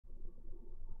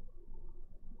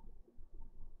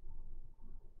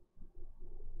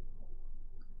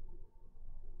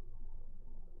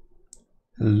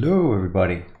Hello,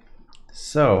 everybody.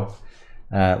 So,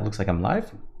 looks like I'm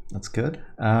live. That's good.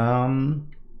 Let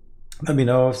me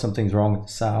know if something's wrong with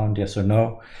the sound, yes or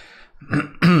no.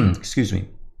 Excuse me.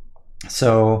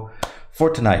 So, for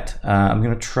tonight, I'm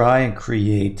going to try and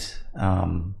create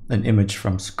an image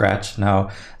from scratch.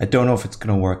 Now, I don't know if it's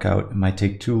going to work out. It might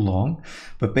take too long,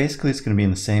 but basically it's going to be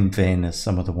in the same vein as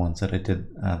some of the ones that I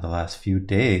did the last few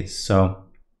days. So,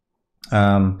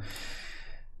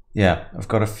 yeah, I've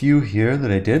got a few here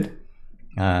that I did.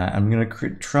 I'm going to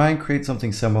try and create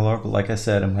something similar, but like I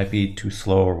said, it might be too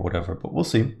slow or whatever, but we'll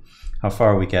see how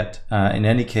far we get. In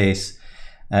any case,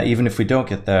 even if we don't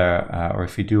get there, or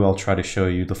if we do, I'll try to show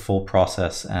you the full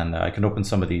process, and I can open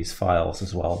some of these files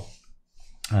as well.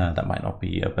 That might not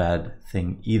be a bad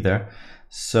thing either.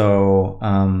 So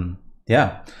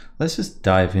yeah, let's just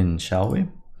dive in, shall we?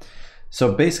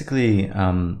 So basically,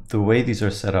 the way these are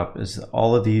set up is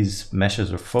all of these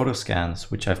meshes are photo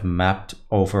scans, which I've mapped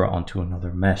over onto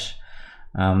another mesh.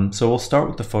 So we'll start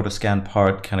with the photo scan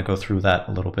part, kind of go through that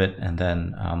a little bit, and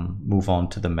then move on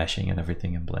to the meshing and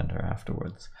everything in Blender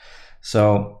afterwards.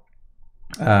 So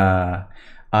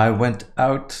I went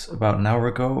out about an hour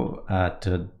ago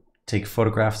to take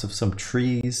photographs of some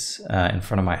trees in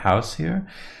front of my house here.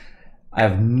 I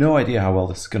have no idea how well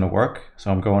this is going to work, so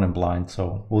I'm going in blind,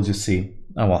 so we'll just see.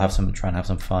 And we'll try and have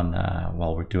some fun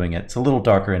while we're doing it. It's a little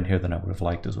darker in here than I would have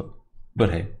liked as well, but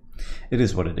hey, it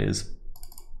is what it is.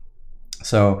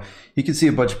 So you can see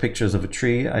a bunch of pictures of a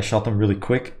tree. I shot them really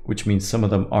quick, which means some of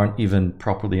them aren't even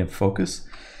properly in focus.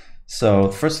 So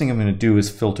the first thing I'm going to do is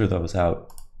filter those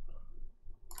out,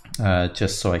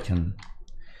 just so I can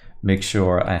make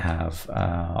sure I have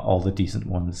all the decent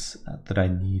ones that I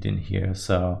need in here.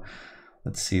 So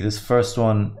let's see, this first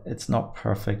one, it's not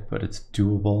perfect, but it's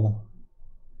doable.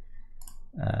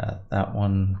 That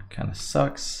one kind of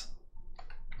sucks.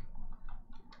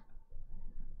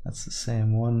 That's the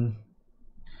same one.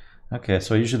 Okay,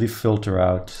 so I usually filter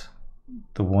out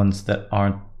the ones that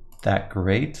aren't that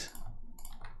great.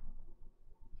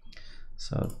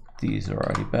 So these are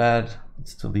already bad.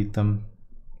 Let's delete them.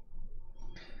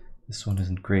 This one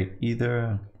isn't great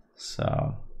either.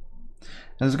 So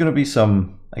there's going to be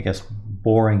some, I guess,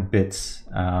 boring bits,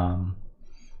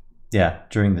 yeah,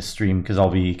 during the stream, because I'll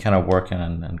be kind of working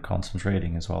and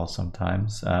concentrating as well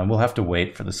sometimes. We'll have to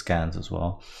wait for the scans as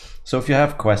well. So if you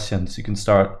have questions, you can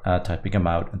start typing them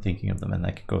out and thinking of them, and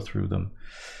I can go through them.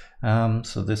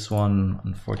 So this one,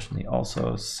 unfortunately,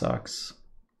 also sucks.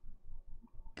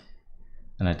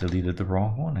 And I deleted the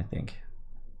wrong one, I think.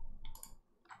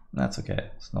 That's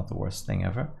okay. It's not the worst thing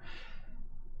ever.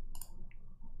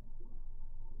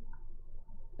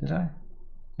 Did I?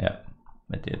 Yeah,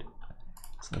 I did.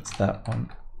 So that's that one.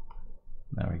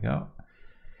 There we go.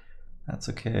 That's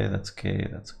okay, that's okay,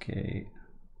 that's okay.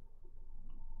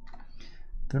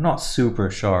 They're not super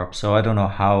sharp, so I don't know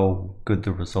how good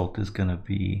the result is gonna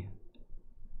be.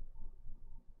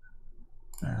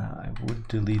 I would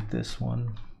delete this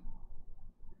one.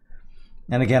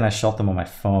 And again, I shot them on my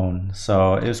phone,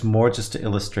 so it was more just to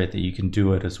illustrate that you can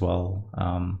do it as well.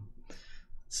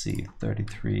 Let's see,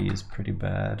 33 is pretty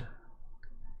bad.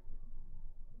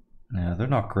 Yeah, they're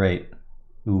not great.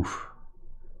 Oof.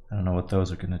 I don't know what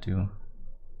those are gonna do. I'm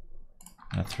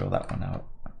gonna throw that one out.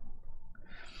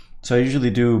 So I usually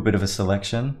do a bit of a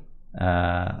selection,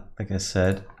 like I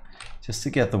said, just to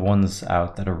get the ones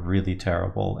out that are really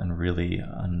terrible and really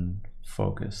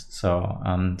unfocused. So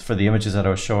for the images that I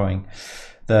was showing,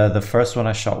 the first one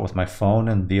I shot with my phone,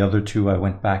 and the other two I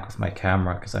went back with my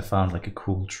camera because I found like a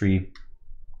cool tree.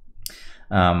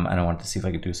 And I wanted to see if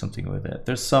I could do something with it.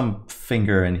 There's some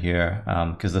finger in here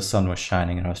because the sun was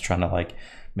shining and I was trying to like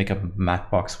make a matte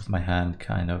box with my hand,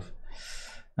 kind of.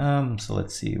 So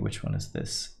let's see, which one is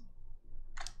this?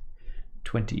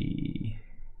 20.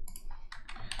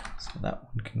 So that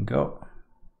one can go.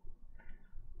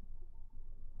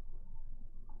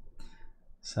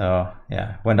 So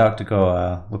yeah, went out to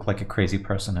go look like a crazy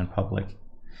person in public,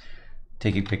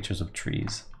 taking pictures of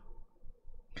trees.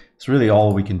 It's really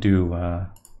all we can do,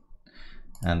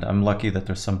 and I'm lucky that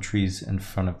there's some trees in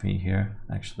front of me here.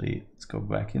 Actually, let's go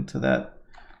back into that.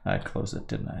 I closed it,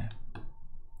 didn't I?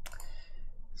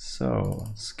 So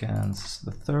scans the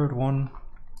third one,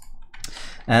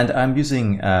 and I'm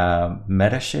using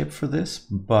Metashape for this,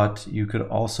 but you could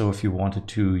also, if you wanted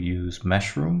to, use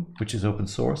Meshroom, which is open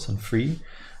source and free.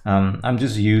 I'm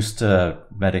just used to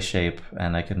Metashape,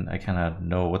 and I kind of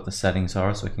know what the settings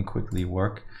are, so I can quickly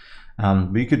work.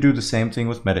 But you could do the same thing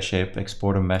with Metashape,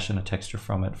 export a mesh and a texture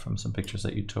from it, from some pictures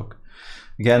that you took.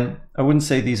 Again, I wouldn't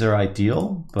say these are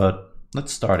ideal, but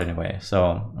let's start anyway. So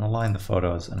I'm going to align the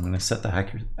photos, and I'm going to set the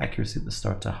accuracy at the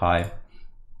start to high.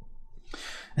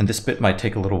 And this bit might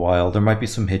take a little while. There might be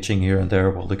some hitching here and there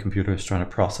while the computer is trying to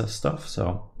process stuff.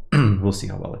 So we'll see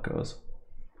how well it goes.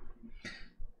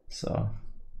 So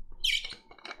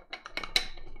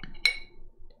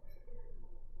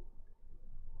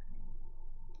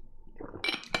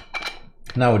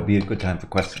now would be a good time for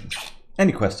questions.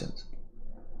 Any questions?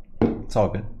 It's all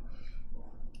good.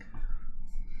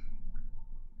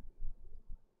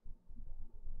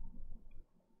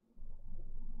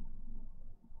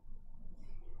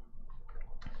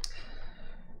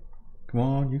 Come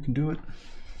on, you can do it.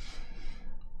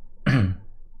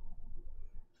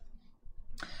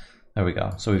 There we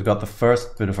go. So we've got the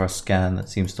first bit of our scan that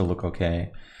seems to look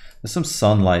okay. There's some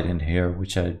sunlight in here,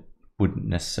 which I wouldn't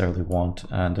necessarily want.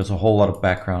 And there's a whole lot of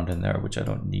background in there, which I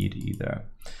don't need either.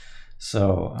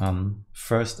 So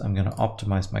first I'm going to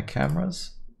optimize my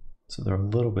cameras so they're a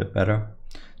little bit better.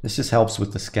 This just helps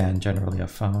with the scan generally,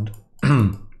 I've found.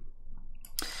 And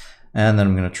then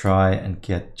I'm going to try and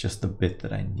get just the bit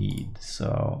that I need.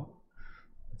 So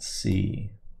let's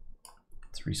see.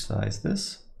 Let's resize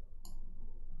this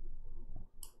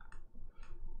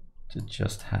to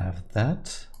just have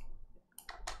that.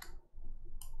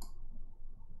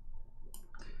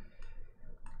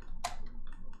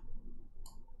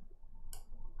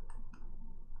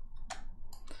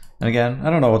 And again, I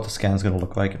don't know what the scan's going to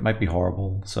look like. It might be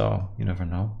horrible, so you never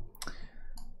know.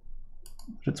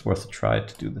 But it's worth a try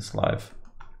to do this live.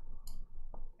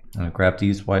 I'm going to grab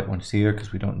these white ones here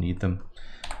because we don't need them.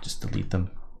 Just delete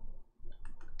them.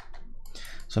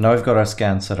 So now we've got our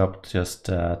scan set up just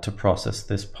to process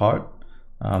this part.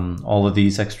 All of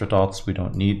these extra dots we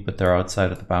don't need, but they're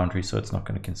outside of the boundary, so it's not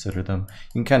going to consider them.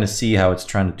 You can kind of see how it's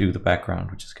trying to do the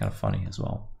background, which is kind of funny as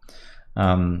well.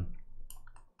 I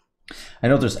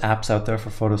know there's apps out there for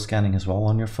photo scanning as well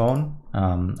on your phone.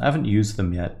 I haven't used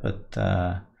them yet, but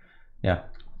yeah,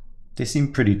 they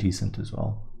seem pretty decent as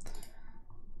well.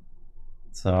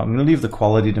 So I'm going to leave the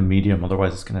quality to medium,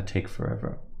 otherwise it's going to take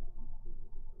forever.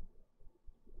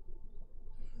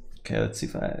 Okay, let's see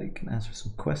if I can answer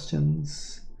some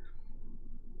questions.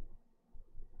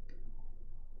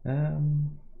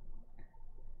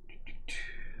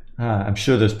 I'm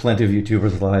sure there's plenty of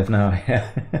YouTubers live now.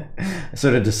 I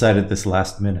sort of decided this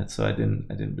last minute, so I didn't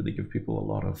really give people a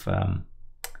lot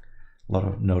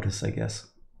of notice, I guess.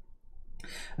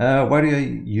 Why do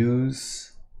I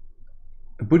use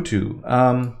Ubuntu?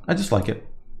 I just like it.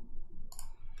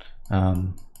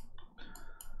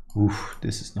 Oof,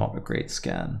 this is not a great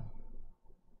scan.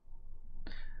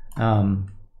 I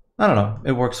don't know,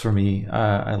 it works for me.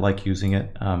 I like using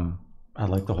it. I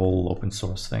like the whole open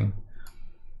source thing.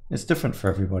 It's different for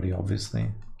everybody,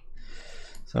 obviously.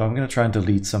 So I'm going to try and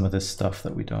delete some of this stuff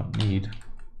that we don't need.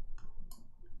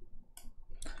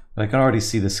 But I can already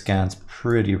see the scan's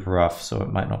pretty rough, so it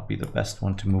might not be the best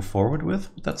one to move forward with,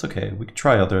 but that's okay. We can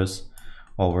try others.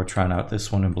 While we're trying out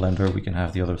this one in Blender, we can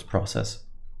have the others process.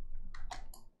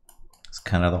 It's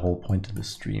kind of the whole point of the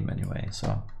stream anyway,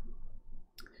 so.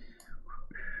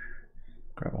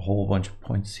 Grab a whole bunch of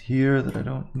points here that I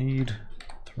don't need,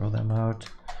 throw them out.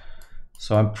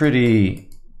 So I'm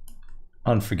pretty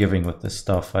unforgiving with this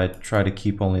stuff. I try to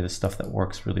keep only the stuff that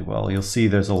works really well. You'll see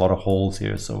there's a lot of holes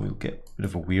here, so we'll get a bit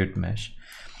of a weird mesh.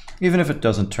 Even if it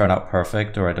doesn't turn out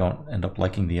perfect or I don't end up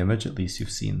liking the image, at least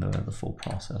you've seen the full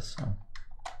process. So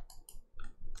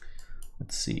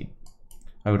let's see.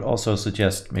 I would also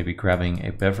suggest maybe grabbing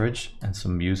a beverage and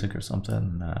some music or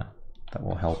something. That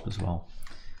will help as well.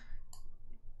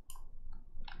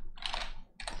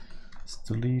 Let's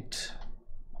delete.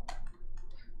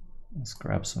 Let's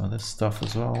grab some of this stuff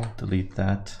as well, delete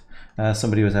that.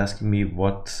 Somebody was asking me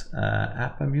what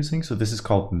app I'm using. So this is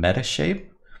called Metashape.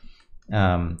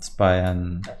 It's by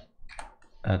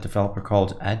a developer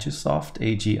called Agisoft,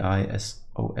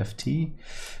 A-G-I-S-O-F-T.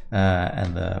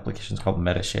 And the application is called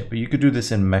Metashape. But you could do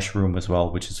this in Meshroom as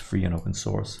well, which is free and open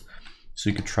source. So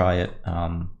you could try it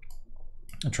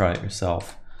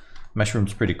yourself.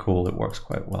 Meshroom's pretty cool, it works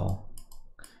quite well.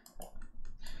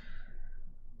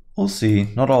 We'll see.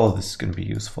 Not all of this is going to be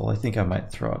useful. I think I might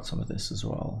throw out some of this as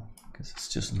well, because it's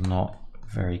just not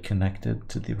very connected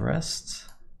to the rest.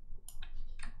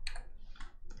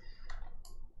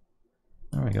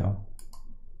 There we go.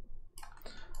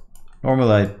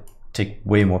 Normally I take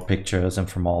way more pictures and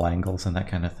from all angles and that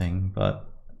kind of thing, but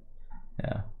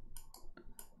yeah.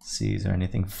 Let's see, is there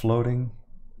anything floating?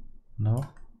 No?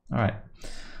 All right,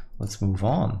 let's move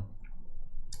on.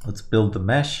 Let's build the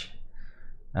mesh.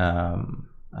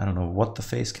 I don't know what the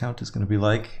face count is going to be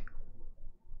like.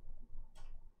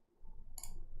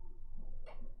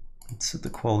 Let's set the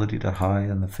quality to high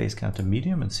and the face count to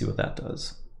medium and see what that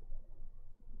does.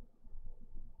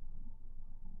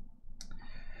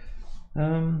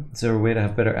 Is there a way to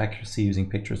have better accuracy using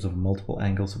pictures of multiple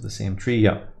angles of the same tree?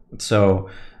 Yeah. So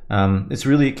it's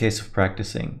really a case of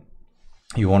practicing.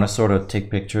 You want to sort of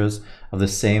take pictures of the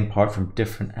same part from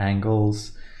different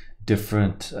angles,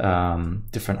 different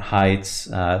heights.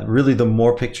 Really, the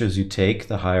more pictures you take,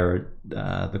 the higher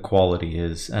the quality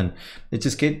is, and it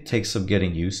just takes some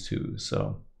getting used to.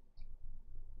 So.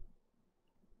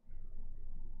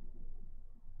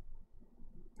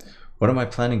 What am I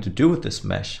planning to do with this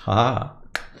mesh? Haha,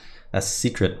 that's a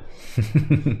secret.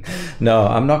 No,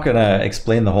 I'm not gonna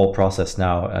explain the whole process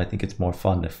now. I think it's more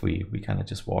fun if we kind of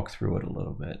just walk through it a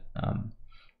little bit.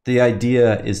 The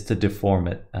idea is to deform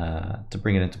it, to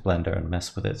bring it into Blender and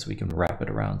mess with it so we can wrap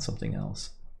it around something else.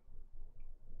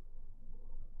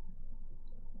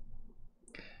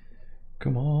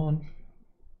 Come on.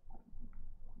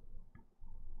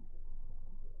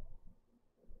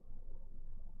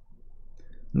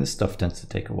 And this stuff tends to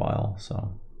take a while,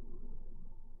 so.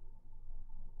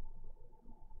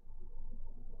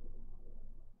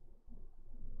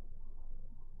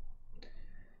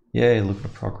 Yay, look at the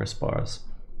progress bars.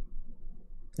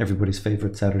 Everybody's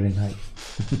favorite Saturday night.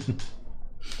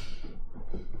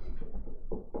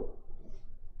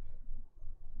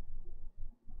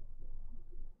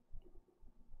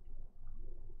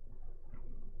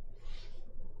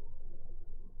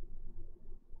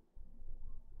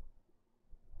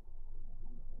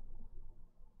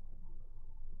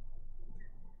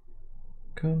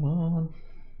 Come on.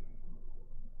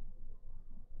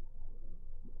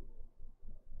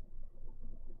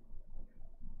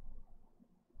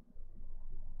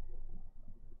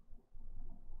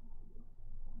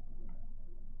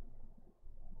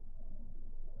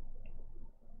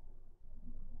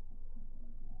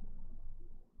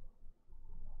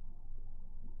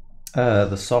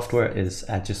 The software is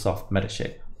Agisoft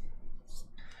Metashape.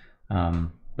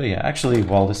 But yeah, actually,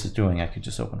 while this is doing, I could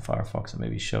just open Firefox and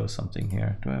maybe show something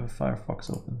here. Do I have a Firefox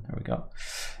open? There we go.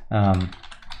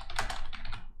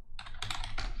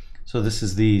 So this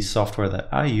is the software that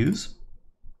I use.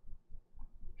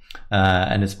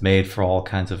 And it's made for all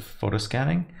kinds of photo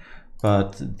scanning.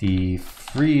 But the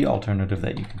free alternative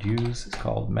that you could use is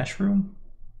called Meshroom.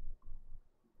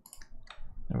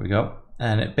 There we go.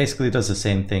 And it basically does the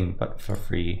same thing, but for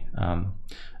free.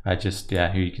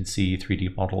 Here you can see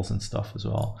 3D models and stuff as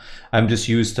well. I'm just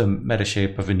used to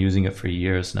Metashape. I've been using it for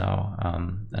years now.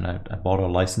 And I bought a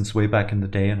license way back in the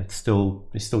day, and they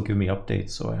still give me updates,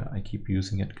 so I keep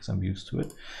using it because I'm used to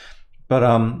it. But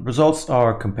results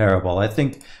are comparable. I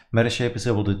think Metashape is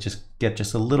able to just get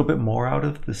a little bit more out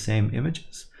of the same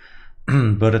images.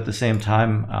 But at the same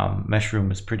time,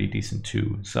 Meshroom is pretty decent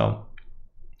too. So,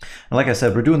 and like I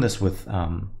said, we're doing this with,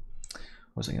 what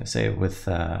was I going to say, with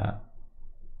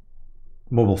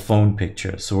mobile phone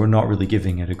pictures. So we're not really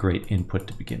giving it a great input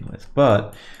to begin with.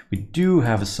 But we do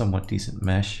have a somewhat decent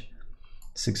mesh.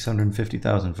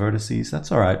 650,000 vertices.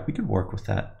 That's all right. We could work with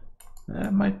that.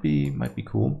 It might be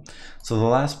cool. So the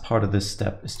last part of this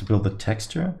step is to build the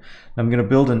texture. I'm going to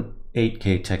build an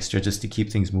 8K texture just to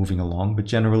keep things moving along, but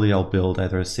generally I'll build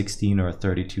either a 16 or a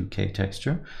 32K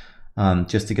texture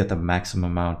just to get the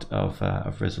maximum amount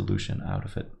of resolution out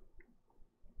of it.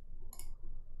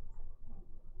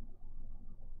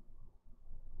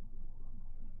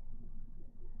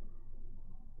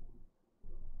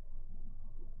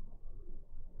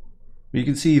 But you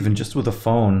can see even just with a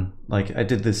phone, like I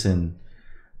did this in,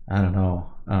 I don't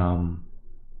know,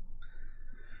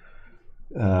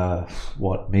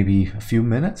 what, maybe a few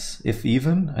minutes, if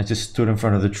even. I just stood in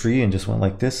front of the tree and just went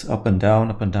like this, up and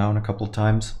down a couple of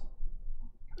times.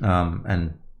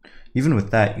 And even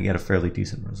with that, you get a fairly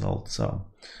decent result. So,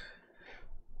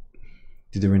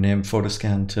 did they rename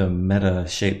Photoscan to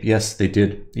Metashape? Yes, they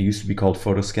did. It used to be called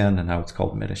Photoscan, and now it's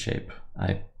called Metashape.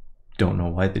 I don't know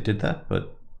why they did that,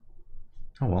 but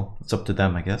oh well, it's up to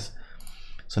them, I guess.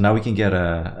 So now we can get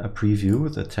a preview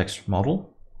with the text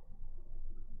model.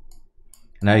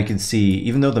 Now you can see,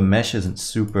 even though the mesh isn't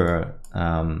super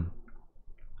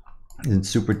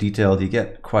detailed, you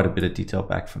get quite a bit of detail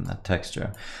back from that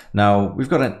texture. Now we've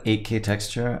got an 8K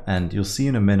texture, and you'll see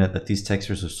in a minute that these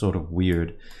textures are sort of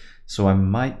weird. So I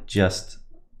might just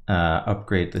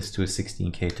upgrade this to a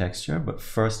 16K texture, but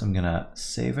first I'm gonna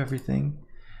save everything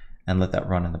and let that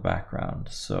run in the background.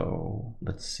 So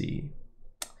let's see.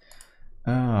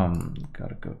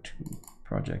 Gotta go to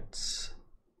projects.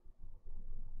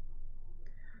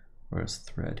 Where's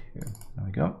thread here? There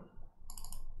we go.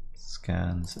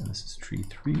 Scans, and this is tree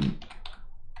 3.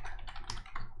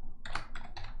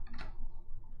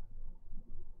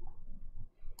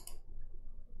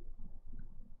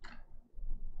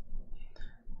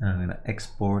 And I'm going to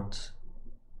export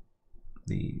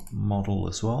the model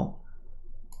as well.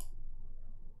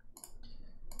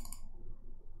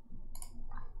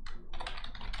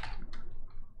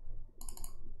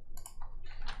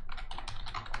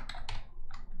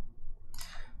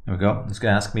 There we go. It's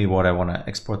going to ask me what I want to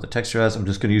export the texture as. I'm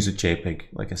just going to use a JPEG,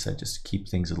 like I said, just to keep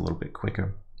things a little bit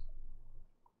quicker.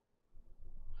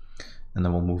 And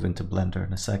then we'll move into Blender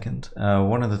in a second.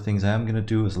 One of the things I am going to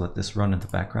do is let this run in the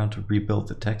background to rebuild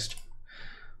the texture.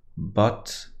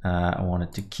 But I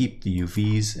wanted to keep the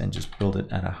UVs and just build it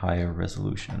at a higher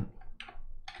resolution.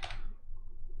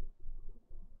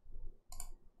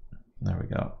 There we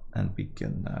go. And we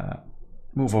can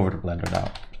move over to Blender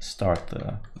now, start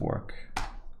the work.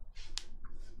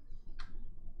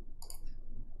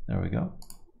 There we go.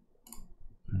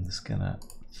 I'm just gonna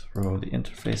throw the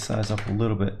interface size up a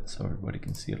little bit so everybody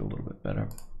can see it a little bit better.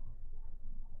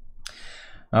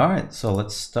 All right, so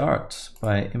let's start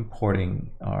by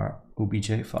importing our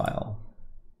OBJ file.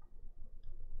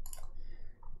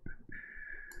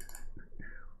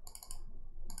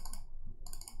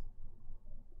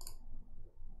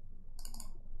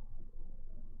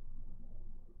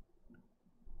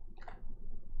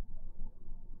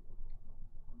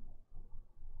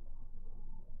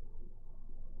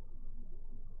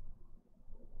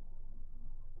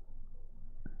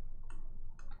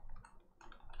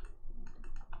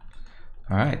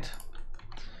 All right,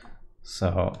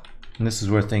 so this is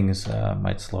where things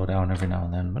might slow down every now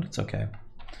and then, but it's okay.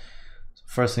 So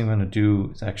first thing I'm going to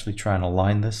do is actually try and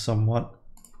align this somewhat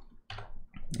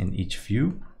in each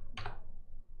view.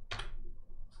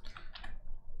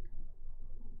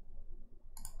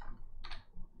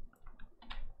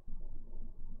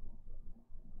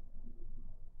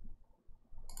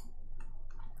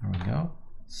 There we go.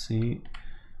 See,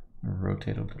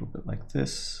 rotate a little bit like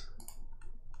this.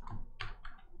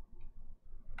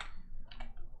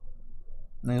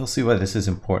 And you'll see why this is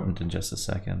important in just a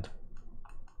second.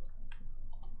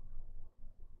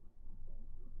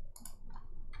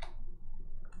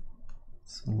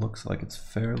 So it looks like it's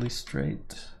fairly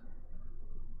straight.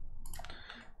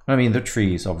 I mean, the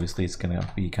trees, obviously, it's going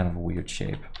to be kind of a weird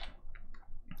shape.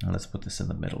 Now let's put this in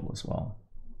the middle as well.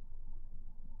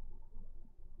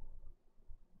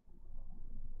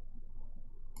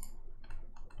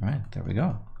 All right, there we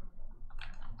go.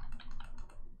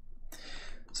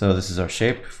 So this is our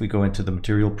shape. If we go into the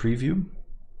material preview,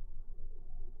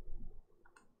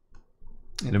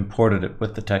 it imported it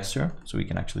with the texture, so we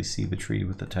can actually see the tree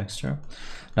with the texture.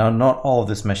 Now, not all of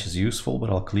this mesh is useful, but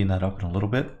I'll clean that up in a little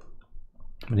bit.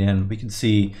 But then we can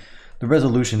see the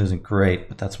resolution isn't great,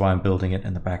 but that's why I'm building it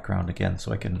in the background again,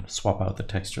 so I can swap out the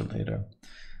texture later.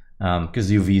 Because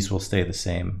the UVs will stay the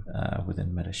same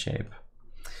within Metashape.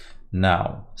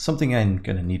 Now, something I'm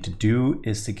going to need to do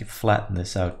is to flatten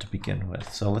this out to begin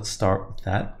with. So let's start with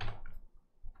that.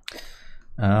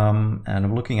 And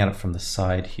I'm looking at it from the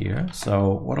side here. So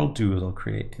what I'll do is I'll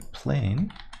create a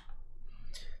plane,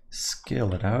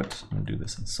 scale it out. I'm going to do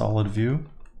this in solid view.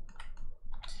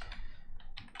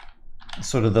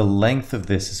 Sort of the length of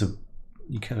this is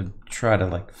you kind of try to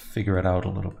like figure it out a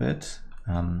little bit.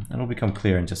 It'll become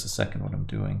clear in just a second what I'm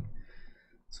doing.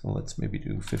 So let's maybe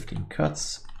do 15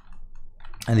 cuts.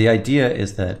 And the idea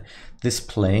is that this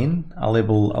plane,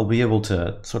 I'll be able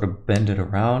to sort of bend it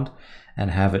around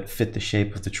and have it fit the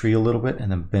shape of the tree a little bit,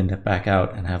 and then bend it back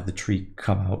out and have the tree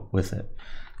come out with it.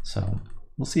 So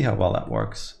we'll see how well that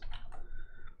works.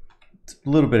 It's a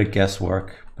little bit of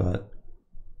guesswork, but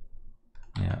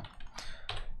yeah.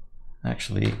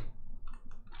 Actually,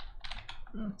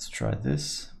 let's try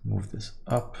this, move this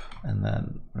up, and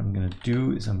then what I'm going to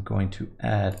do is I'm going to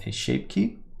add a shape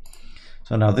key.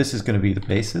 So now this is going to be the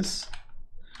basis.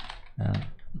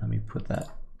 Let me put that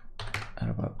at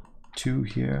about 2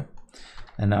 here.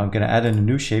 And now I'm going to add in a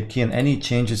new shape key, and any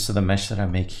changes to the mesh that I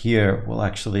make here will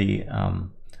actually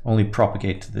only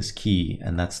propagate to this key,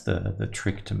 and that's the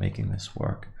trick to making this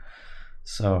work.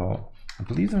 So I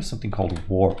believe there's something called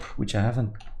warp, which I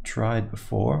haven't tried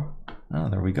before. Oh,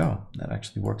 there we go. That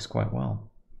actually works quite well.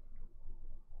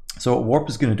 So what warp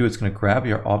is going to do, it's going to grab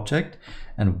your object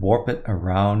and warp it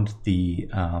around the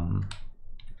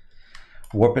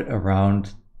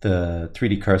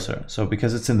 3D cursor. So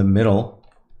because it's in the middle,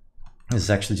 it's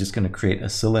actually just going to create a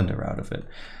cylinder out of it.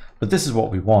 But this is what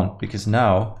we want, because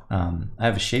now I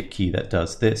have a shape key that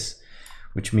does this,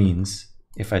 which means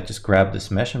if I just grab this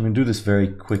mesh, I'm going to do this very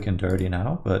quick and dirty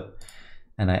now,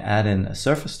 and I add in a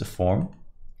surface to form.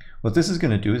 What this is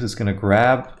going to do is it's going to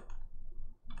grab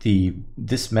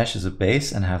this mesh as a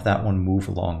base and have that one move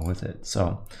along with it.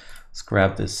 So let's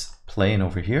grab this plane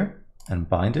over here and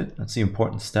bind it. That's the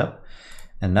important step.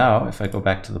 And now if I go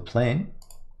back to the plane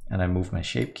and I move my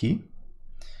shape key,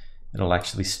 it'll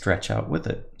actually stretch out with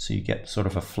it. So you get sort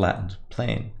of a flattened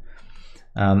plane.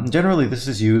 Generally, this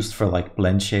is used for like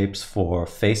blend shapes for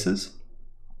faces,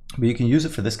 but you can use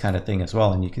it for this kind of thing as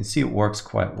well. And you can see it works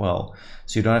quite well.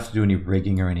 So you don't have to do any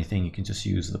rigging or anything. You can just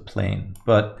use the plane.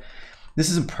 But this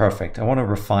isn't perfect. I want to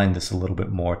refine this a little bit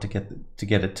more to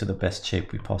get it to the best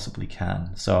shape we possibly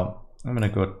can. So I'm going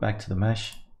to go back to the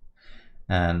mesh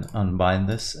and unbind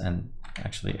this, and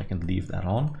actually I can leave that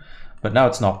on. But now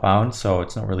it's not bound, so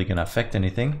it's not really going to affect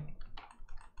anything.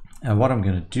 And what I'm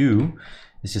going to do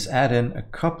is just add in a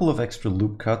couple of extra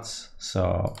loop cuts,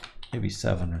 so maybe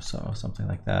 7 or so, something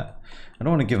like that. I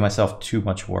don't want to give myself too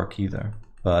much work either,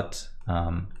 but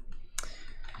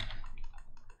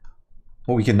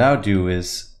what we can now do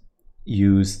is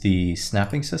use the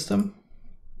snapping system.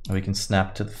 We can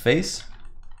snap to the face.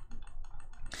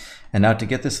 And now to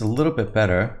get this a little bit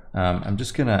better, I'm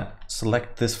just gonna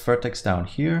select this vertex down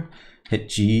here, hit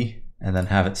G, and then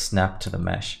have it snap to the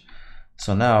mesh.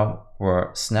 So now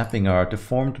we're snapping our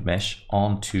deformed mesh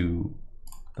onto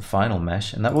the final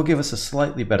mesh, and that will give us a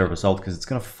slightly better result because it's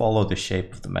going to follow the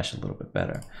shape of the mesh a little bit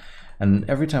better. And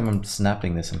every time I'm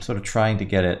snapping this, I'm sort of trying to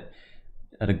get it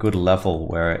at a good level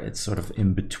where it's sort of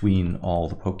in between all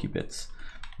the pokey bits.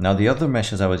 Now the other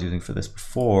meshes I was using for this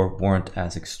before weren't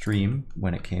as extreme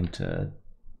when it came to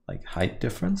like height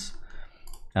difference,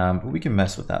 but we can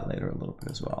mess with that later a little bit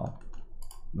as well.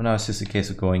 But now it's just a case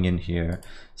of going in here,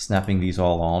 snapping these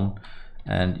all on,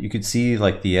 and you could see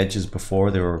like the edges before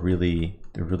they're really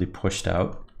pushed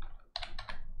out.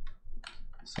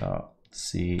 So let's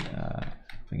see if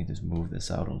I can just move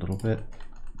this out a little bit.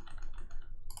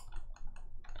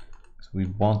 So we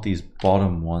want these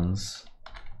bottom ones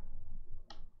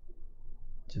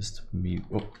just to be,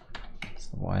 oh, it's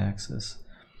the y-axis,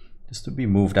 just to be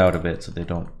moved out a bit so they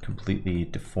don't completely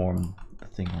deform the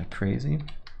thing like crazy.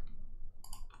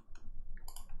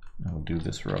 I'll do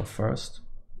this row first.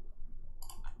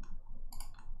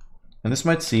 And this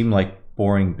might seem like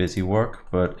boring busy work,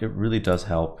 but it really does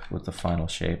help with the final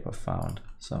shape I've found.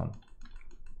 So,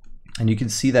 and you can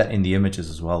see that in the images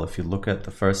as well. If you look at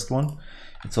the first one,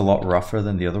 it's a lot rougher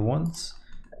than the other ones.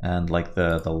 And like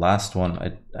the last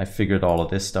one, I figured all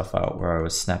of this stuff out where I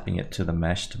was snapping it to the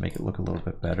mesh to make it look a little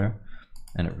bit better.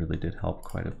 And it really did help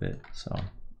quite a bit. So.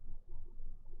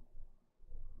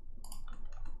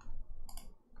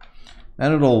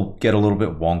 And it'll get a little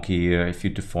bit wonky if you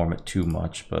deform it too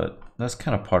much, but that's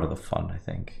kind of part of the fun, I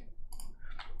think.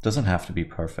 It doesn't have to be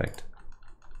perfect.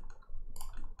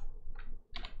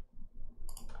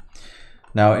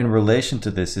 Now, in relation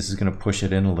to this is going to push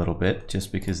it in a little bit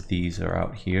just because these are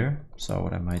out here. So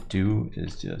what I might do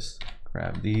is just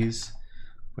grab these,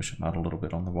 push them out a little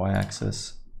bit on the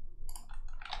y-axis.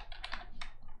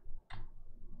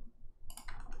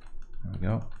 There we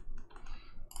go.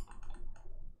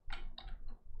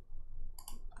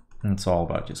 And it's all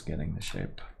about just getting the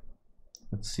shape.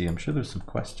 Let's see, I'm sure there's some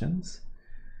questions.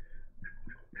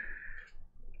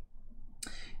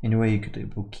 Anyway, you could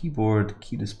enable keyboard,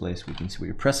 key display so we can see what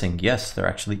you're pressing. Yes, there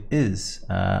actually is.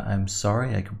 I'm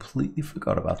sorry, I completely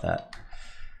forgot about that.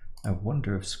 I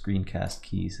wonder if screencast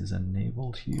keys is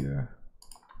enabled here.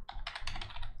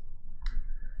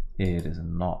 It is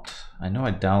not. I know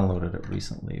I downloaded it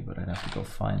recently, but I'd have to go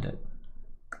find it.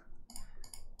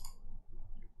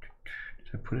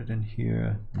 Did I put it in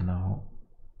here? No.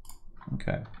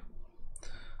 Okay.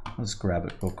 Let's grab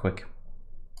it real quick.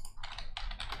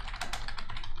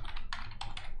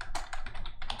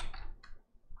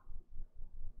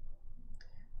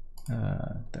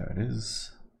 There it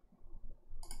is.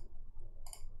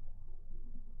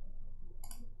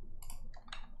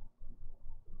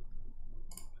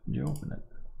 Did you open it?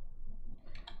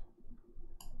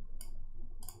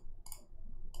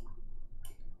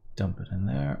 Dump it in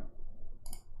there.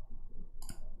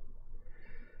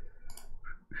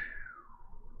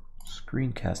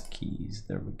 Screencast keys,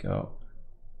 there we go.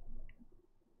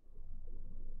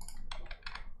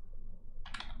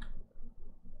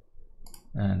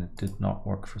 And it did not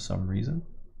work for some reason.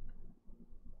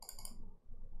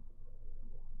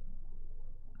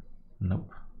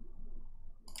 Nope.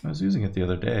 I was using it the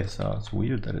other day, so it's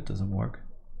weird that it doesn't work.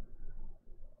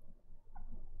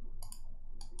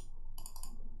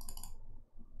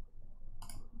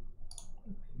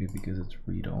 Maybe because it's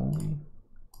read-only.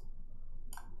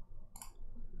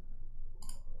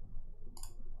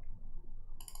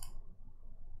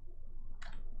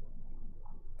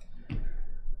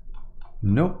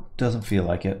 Nope, doesn't feel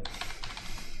like it.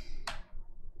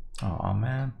 Oh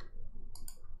man.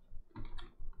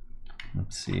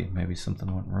 Let's see, maybe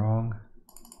something went wrong.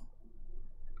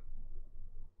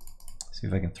 See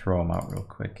if I can throw them out real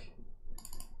quick.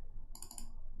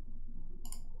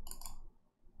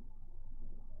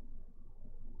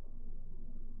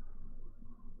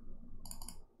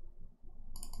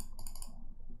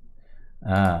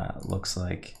 Looks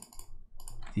like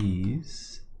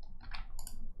these.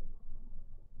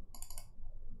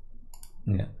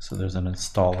 Yeah, so there's an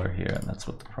installer here, and that's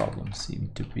what the problem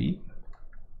seemed to be.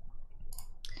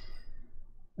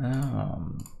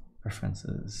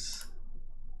 Preferences.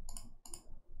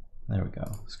 There we go,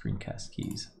 screencast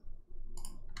keys.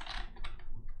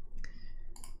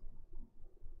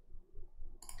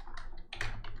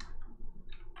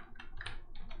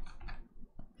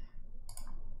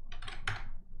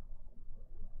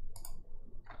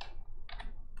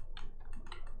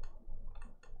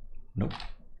 Nope.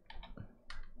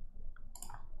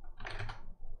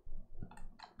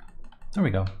 There we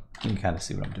go. You can kind of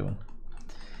see what I'm doing.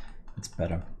 It's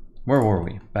better. Where were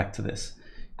we? Back to this.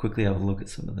 Quickly have a look at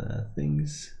some of the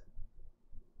things.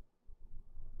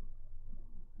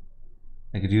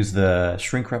 I could use the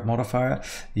shrink wrap modifier.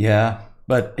 Yeah,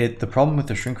 but the problem with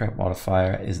the shrink wrap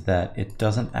modifier is that it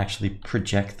doesn't actually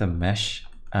project the mesh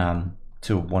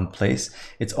to one place.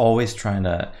 It's always trying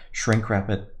to shrink wrap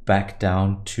it back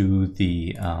down to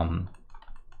the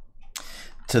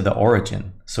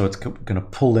origin. So it's going to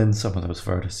pull in some of those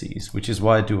vertices, which is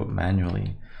why I do it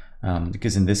manually.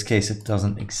 Because in this case, it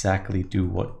doesn't exactly do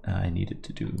what I need it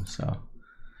to do. So,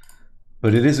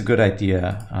 but it is a good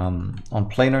idea. On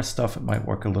planar stuff, it might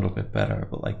work a little bit better,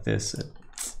 but like this,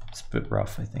 it's a bit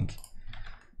rough, I think.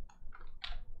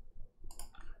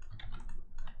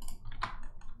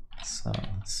 So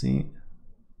let's see.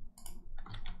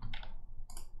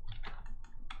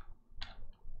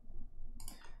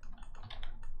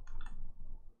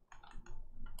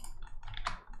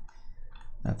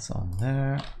 That's on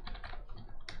there.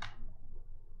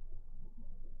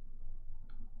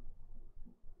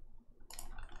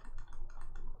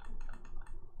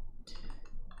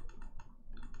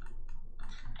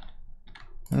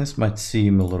 And this might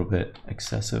seem a little bit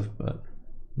excessive, but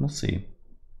we'll see.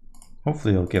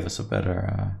 Hopefully it'll give us a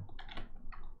better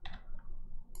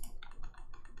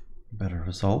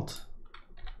result.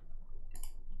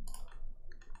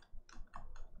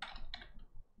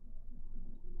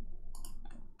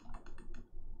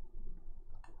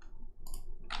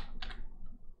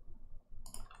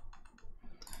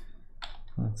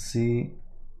 Let's see.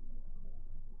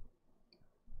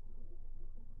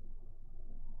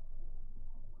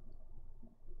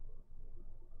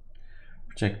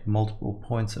 Project multiple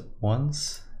points at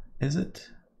once, is it?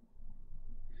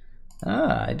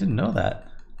 Ah, I didn't know that.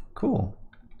 Cool.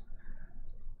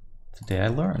 Today I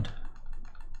learned.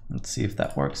 Let's see if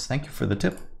that works. Thank you for the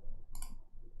tip.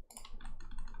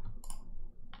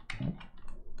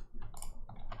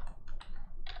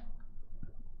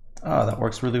 Ah, that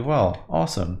works really well.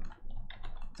 Awesome.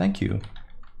 Thank you.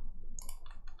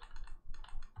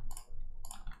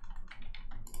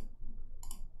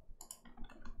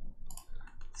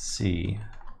 Let's see.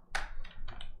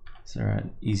 Is there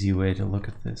an easy way to look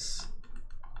at this?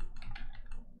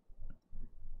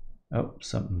 Oh,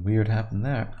 something weird happened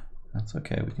there. That's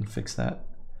okay, we can fix that.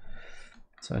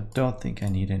 So I don't think I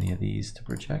need any of these to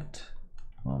project.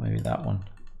 Well, maybe that one.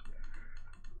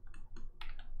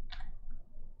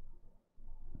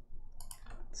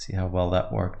 See how well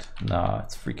that worked. Nah,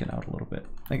 it's freaking out a little bit.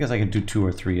 I guess I can do 2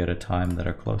 or 3 at a time that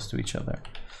are close to each other.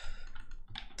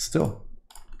 Still,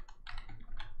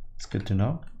 it's good to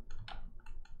know.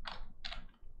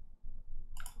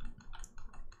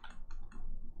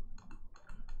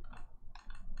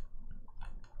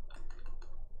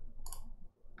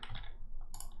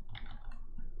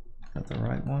 Is that the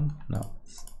right one? No,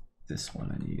 it's this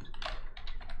one I need.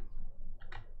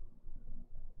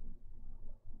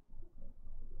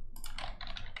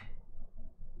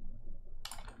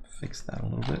 Fix that a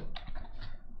little bit.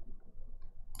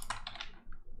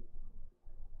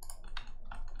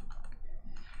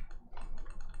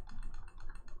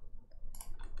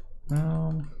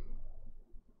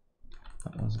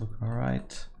 That one's looking all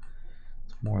right.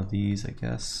 More of these, I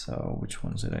guess. So which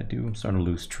ones did I do? I'm starting to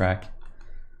lose track.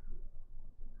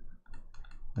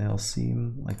 They all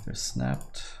seem like they're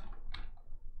snapped.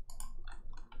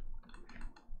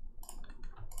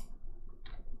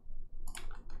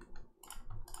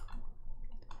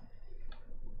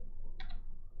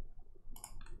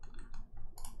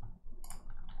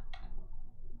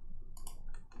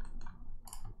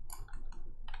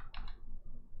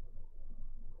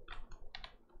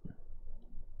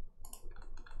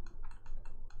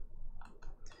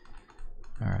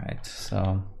 All right,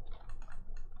 so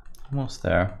almost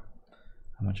there.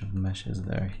 How much of a mesh is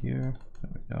there here?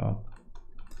 There we go.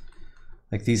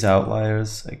 Like these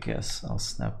outliers, I guess I'll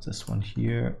snap this one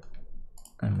here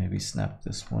and maybe snap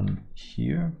this one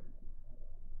here.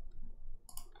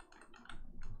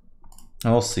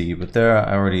 I'll see, but there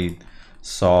I already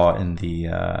saw in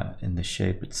the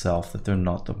shape itself that they're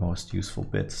not the most useful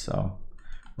bits, so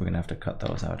we're gonna have to cut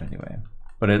those out anyway.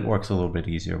 But it works a little bit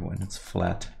easier when it's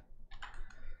flat.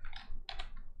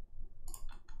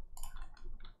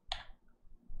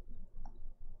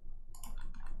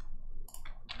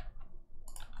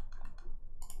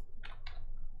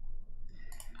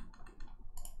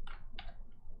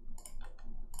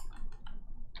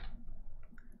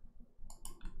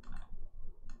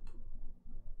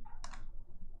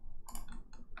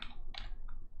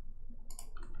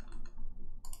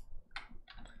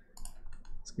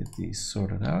 Get these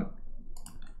sorted out.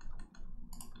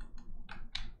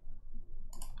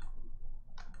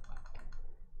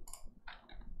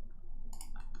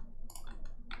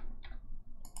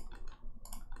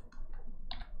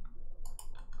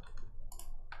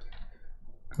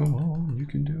 Come on, you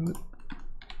can do it.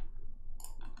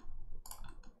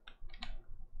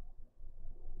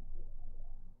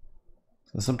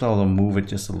 So sometimes I'll move it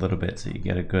just a little bit so you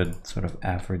get a good sort of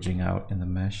averaging out in the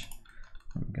mesh.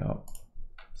 There we go.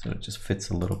 So it just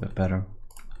fits a little bit better.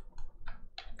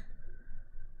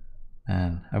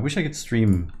 And I wish I could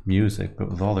stream music,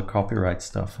 but with all the copyright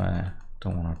stuff, I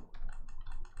don't want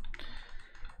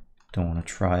to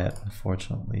try it,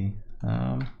 unfortunately.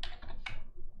 Move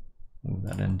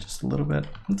that in just a little bit.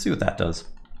 Let's see what that does.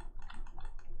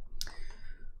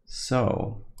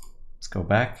 So let's go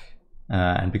back.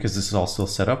 And because this is all still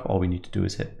set up, all we need to do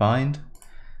is hit bind.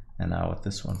 And now with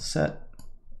this one set,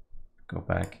 go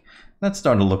back. That's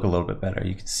starting to look a little bit better.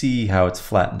 You can see how it's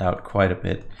flattened out quite a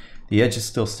bit. The edges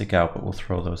still stick out, but we'll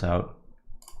throw those out.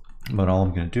 But all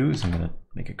I'm going to do is I'm going to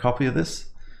make a copy of this.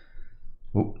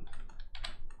 Oop.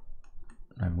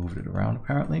 I moved it around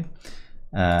apparently.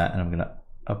 And I'm going to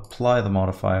apply the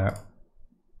modifier,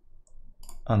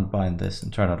 unbind this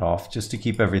and turn it off just to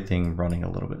keep everything running a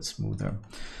little bit smoother.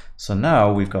 So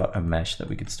now we've got a mesh that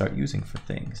we could start using for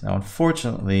things. Now,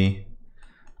 unfortunately,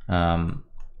 I'm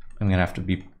gonna have to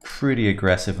be pretty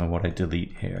aggressive in what I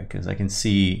delete here because I can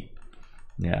see,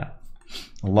 yeah,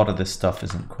 a lot of this stuff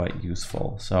isn't quite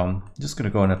useful. So I'm just gonna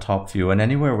go in a top view, and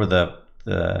anywhere where the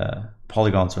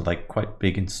polygons are like quite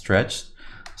big and stretched,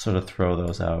 sort of throw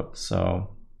those out.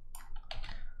 So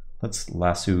let's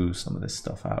lasso some of this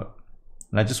stuff out.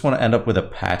 And I just want to end up with a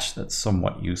patch that's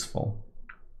somewhat useful.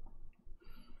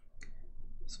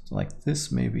 So like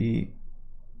this maybe.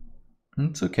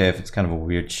 It's okay if it's kind of a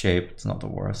weird shape, it's not the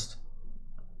worst.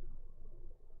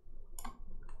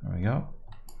 There we go.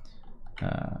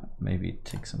 Maybe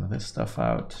take some of this stuff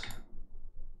out.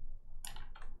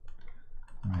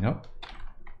 There we go.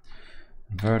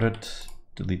 Invert it,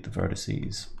 delete the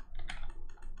vertices.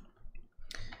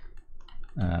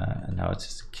 And now it's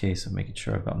just a case of making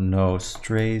sure I've got no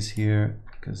strays here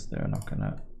because they're not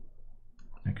gonna,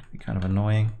 that could be kind of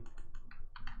annoying.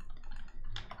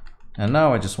 And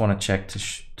now I just want to check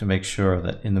to make sure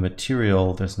that in the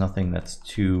material there's nothing that's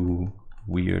too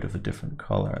weird of a different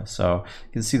color. So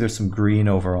you can see there's some green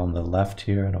over on the left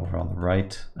here and over on the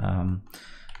right.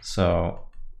 So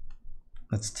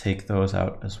let's take those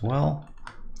out as well.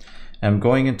 And I'm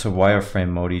going into wireframe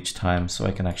mode each time so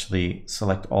I can actually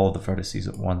select all of the vertices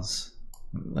at once.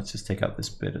 Let's just take out this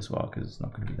bit as well because it's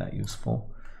not going to be that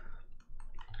useful.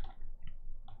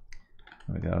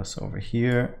 There we go, so over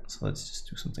here, so let's just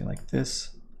do something like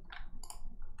this.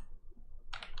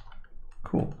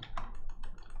 Cool.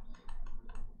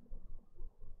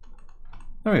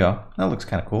 There we go, that looks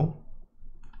kind of cool.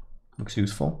 Looks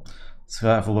useful. Let's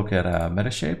have a look at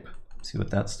Metashape, see what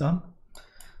that's done.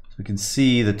 So we can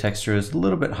see the texture is a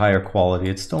little bit higher quality.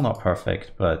 It's still not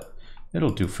perfect, but it'll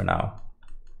do for now.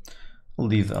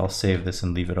 I'll save this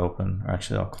and leave it open, or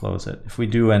actually I'll close it. If we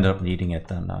do end up needing it,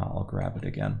 then I'll grab it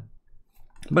again.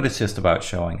 But it's just about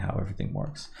showing how everything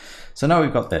works. So now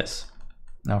we've got this.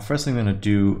 Now, first thing I'm going to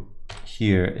do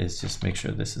here is just make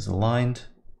sure this is aligned.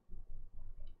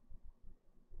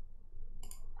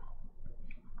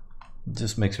 It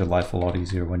just makes your life a lot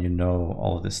easier when you know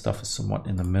all of this stuff is somewhat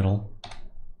in the middle.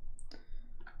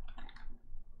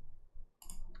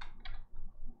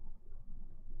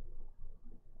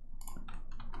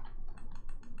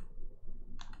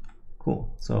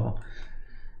 Cool. So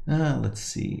let's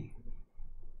see.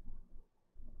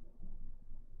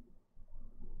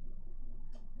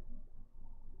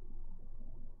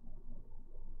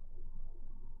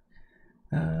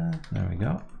 There we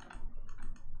go.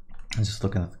 I'm just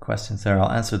looking at the questions there.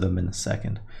 I'll answer them in a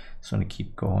second. Just want to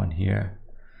keep going here.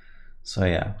 So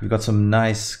yeah, we've got some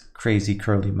nice crazy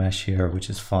curly mesh here, which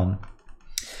is fun.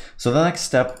 So the next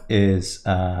step is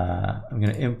I'm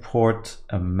going to import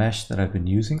a mesh that I've been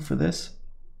using for this.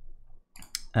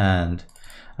 And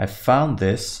I found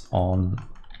this on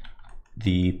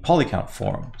the poly count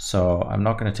form. So I'm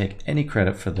not going to take any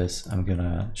credit for this. I'm going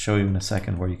to show you in a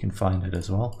second where you can find it as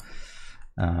well.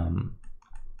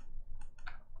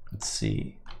 Let's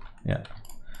see. Yeah.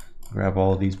 Grab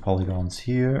all of these polygons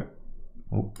here.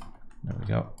 Oh, there we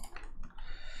go.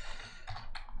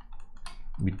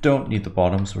 We don't need the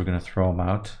bottoms. We're going to throw them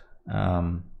out.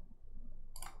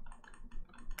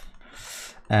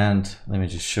 And let me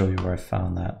just show you where I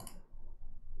found that.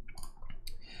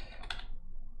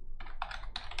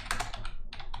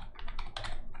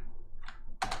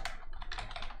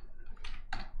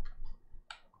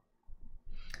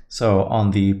 So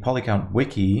on the PolyCount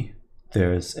wiki,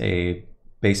 there's a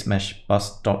base mesh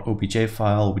bus.obj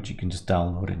file, which you can just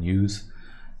download and use.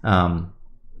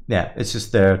 Yeah, it's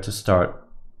just there to start,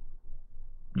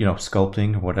 you know,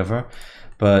 sculpting or whatever.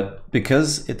 But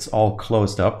because it's all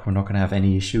closed up, we're not going to have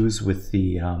any issues with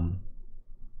the, what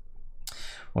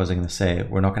was I going to say?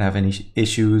 We're not going to have any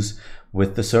issues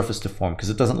with the surface deform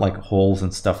because it doesn't like holes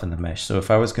and stuff in the mesh. So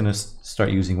if I was going to start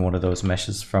using one of those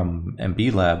meshes from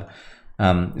MB Lab,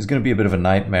 it's going to be a bit of a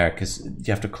nightmare because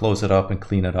you have to close it up and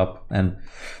clean it up. And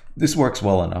this works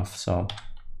well enough. So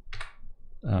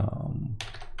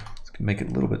let's make it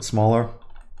a little bit smaller.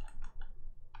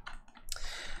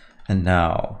 And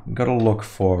now we've got to look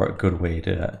for a good way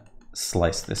to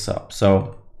slice this up.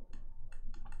 So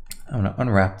I'm going to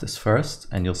unwrap this first,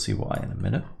 and you'll see why in a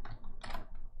minute.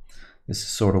 This is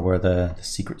sort of where the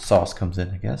secret sauce comes in,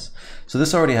 I guess. So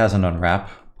this already has an unwrap,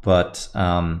 but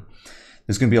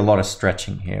there's going to be a lot of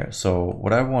stretching here. So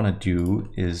what I want to do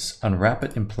is unwrap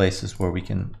it in places where we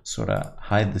can sort of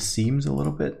hide the seams a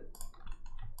little bit.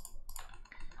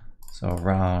 So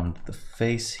around the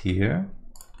face here.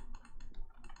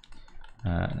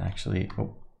 And actually,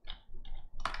 oh,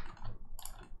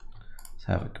 let's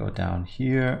have it go down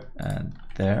here and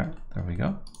there. There we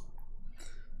go.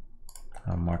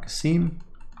 I'll mark a seam.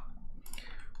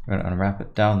 We're going to unwrap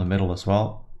it down the middle as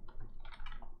well.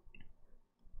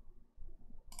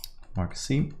 Mark a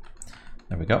seam.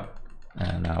 There we go.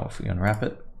 And now if we unwrap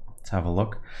it, let's have a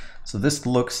look. So this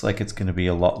looks like it's going to be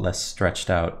a lot less stretched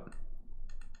out,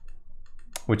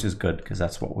 which is good because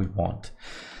that's what we want.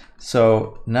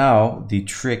 So now the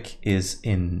trick is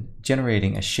in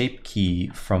generating a shape key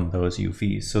from those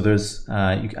UVs. So there's,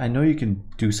 I know you can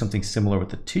do something similar with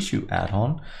the tissue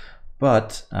add-on,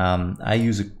 but I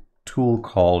use a tool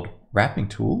called Wrapping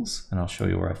Tools, and I'll show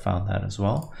you where I found that as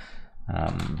well.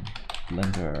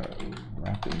 Blender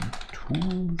Wrapping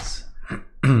Tools.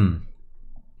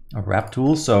 A wrap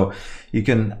tool, so you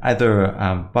can either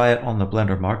buy it on the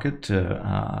Blender Market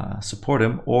to support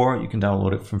him, or you can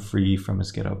download it for free from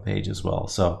his GitHub page as well.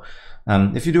 So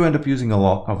if you do end up using a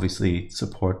lot, obviously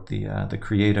support the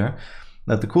creator.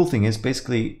 Now the cool thing is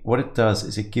basically what it does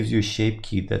is it gives you a shape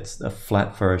key that's a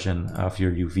flat version of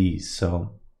your UVs.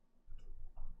 So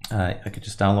I could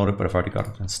just download it, but I've already got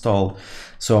it installed.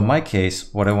 So in my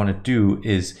case, what I want to do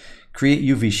is create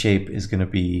UV shape is going to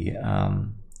be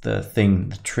the thing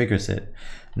that triggers it.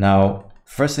 Now,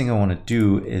 first thing I want to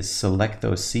do is select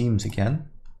those seams again.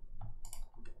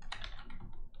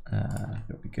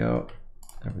 There we go.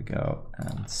 There we go.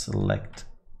 And select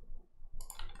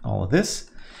all of this.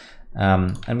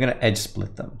 I'm going to edge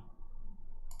split them.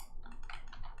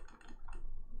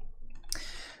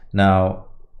 Now,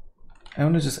 I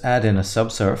want to just add in a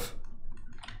subsurf.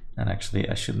 And actually,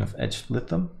 I shouldn't have edge split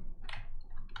them.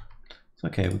 It's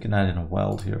okay. We can add in a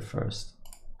weld here first.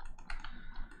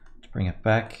 Bring it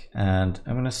back, and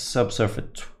I'm going to subsurf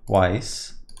it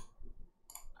twice.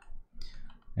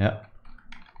 Yeah,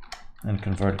 and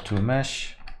convert it to a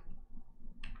mesh.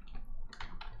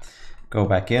 Go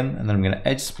back in, and then I'm going to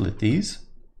edge split these,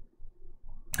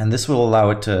 and this will allow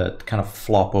it to kind of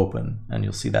flop open, and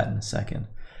you'll see that in a second.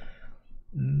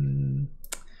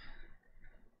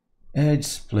 Edge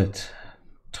split,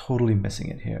 totally missing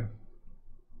it here.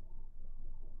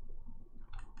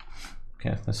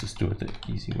 Okay, let's just do it the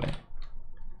easy way.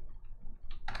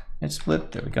 Edge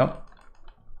split, there we go.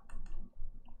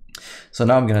 So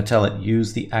now I'm going to tell it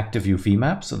use the active UV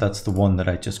map. So that's the one that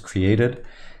I just created.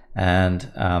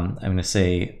 And I'm going to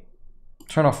say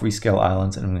turn off rescale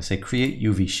islands, and I'm going to say create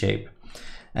UV shape.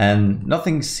 And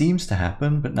nothing seems to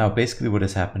happen, but now basically what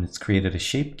has happened, it's created a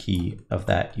shape key of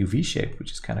that UV shape,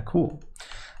 which is kind of cool.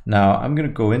 Now I'm going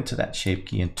to go into that shape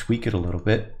key and tweak it a little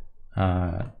bit.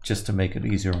 Just to make it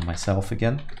easier on myself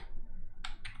again.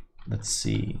 Let's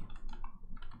see.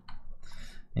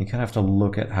 You kind of have to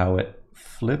look at how it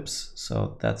flips.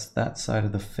 So that's that side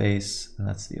of the face, and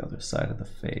that's the other side of the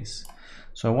face.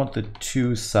 So I want the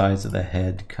two sides of the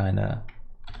head kind of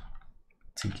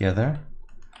together.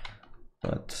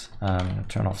 But I'm going to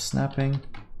turn off snapping.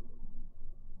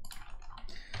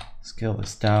 scale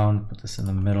this down, put this in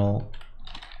the middle,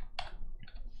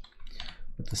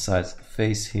 put the sides of the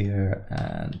face here,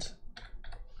 and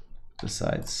the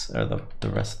sides, or the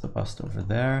rest of the bust over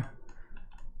there.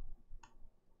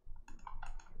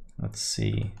 Let's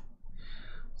see,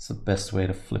 what's the best way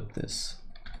to flip this?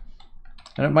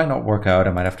 And it might not work out,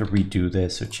 I might have to redo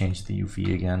this or change the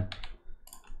UV again.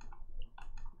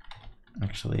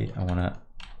 Actually, I want to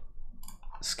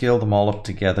scale them all up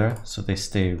together so they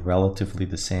stay relatively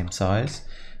the same size.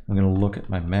 I'm going to look at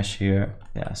my mesh here.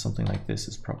 Yeah, something like this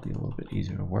is probably a little bit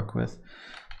easier to work with.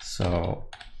 So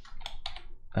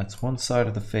that's one side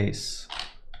of the face.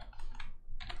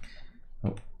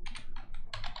 Oh.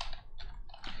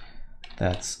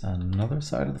 That's another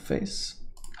side of the face.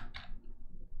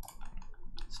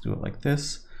 Let's do it like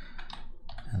this.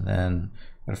 And then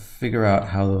I'm going to figure out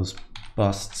how those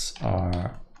busts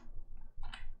are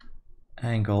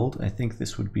angled. I think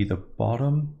this would be the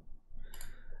bottom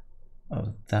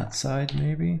of that side,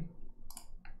 maybe.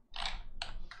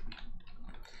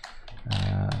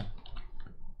 Let's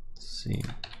see.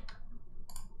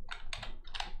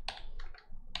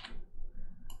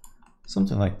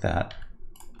 Something like that.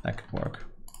 That could work.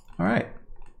 All right.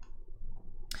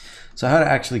 So how to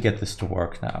actually get this to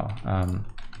work now?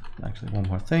 Actually, one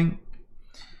more thing.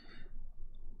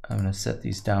 I'm going to set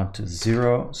these down to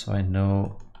 0 so I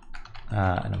know,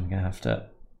 and I'm going to have to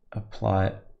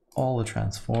apply all the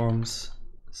transforms.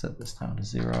 Set this down to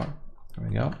 0. There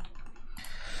we go.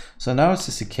 So now it's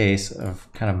just a case of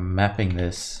kind of mapping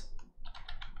this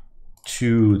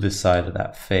to the side of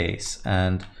that face,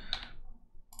 and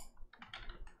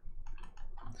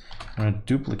I'm going to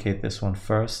duplicate this one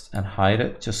first and hide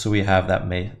it just so we have that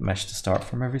mesh to start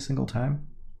from every single time.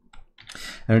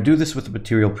 And I do this with the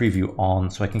material preview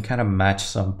on so I can kind of match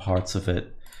some parts of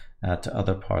it to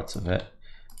other parts of it.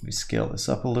 We scale this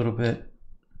up a little bit.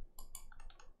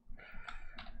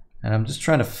 And I'm just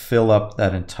trying to fill up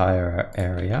that entire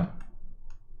area.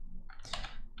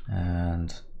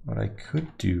 And what I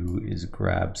could do is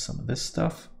grab some of this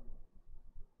stuff.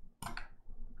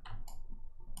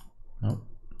 Oh,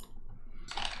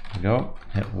 there we go.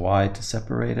 Hit Y to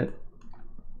separate it.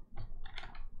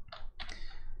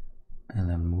 And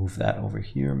then move that over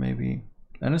here maybe.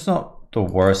 And it's not the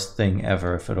worst thing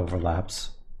ever if it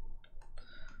overlaps.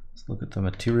 Let's look at the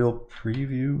material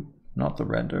preview, not the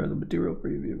render, the material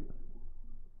preview.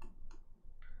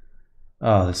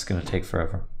 Oh, this is going to take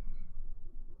forever.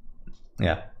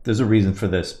 Yeah, there's a reason for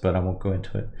this, but I won't go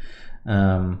into it.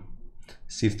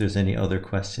 See if there's any other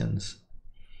questions.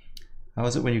 How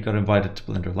was it when you got invited to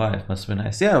Blender Live? Must have been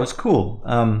nice. Yeah, it was cool.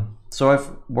 So I've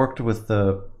worked with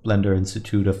the Blender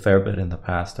Institute a fair bit in the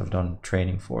past. I've done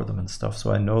training for them and stuff,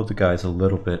 so I know the guys a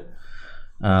little bit.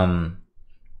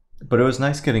 But it was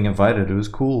nice getting invited. It was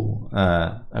cool.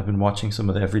 I've been watching some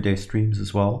of the everyday streams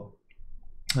as well.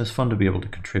 It was fun to be able to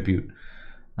contribute.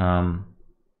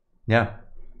 Yeah,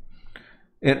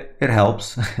 it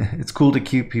helps. It's cool to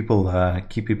keep people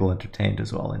entertained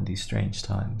as well in these strange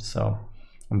times. So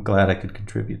I'm glad I could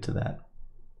contribute to that.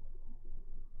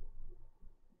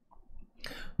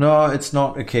 No, it's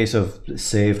not a case of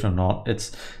saved or not.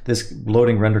 It's this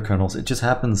loading render kernels. It just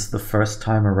happens the first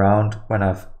time around when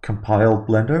I've compiled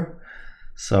Blender.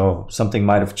 So something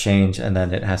might have changed and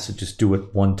then it has to just do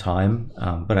it one time.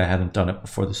 But I hadn't done it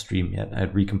before the stream yet. I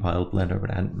had recompiled Blender, but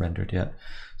I hadn't rendered yet.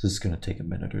 So this is going to take a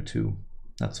minute or two.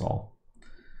 That's all.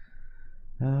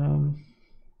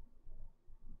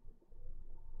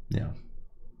 Yeah.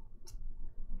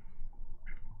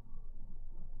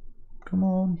 Come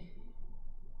on.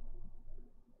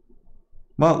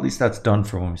 Well, at least that's done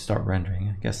for when we start rendering.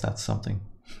 I guess that's something.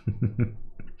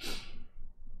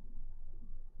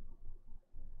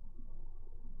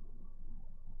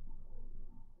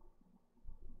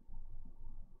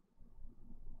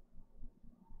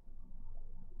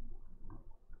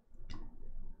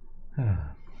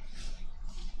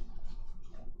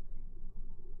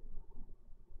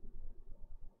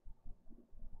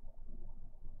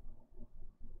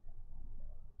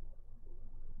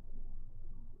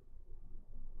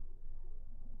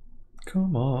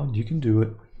 Come on, you can do it.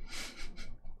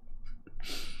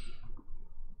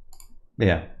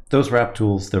 Yeah, those wrap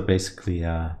tools, they're basically,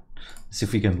 let's see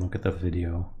if we can look at the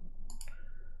video.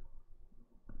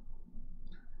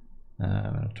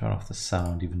 I'm going to turn off the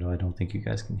sound, even though I don't think you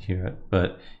guys can hear it.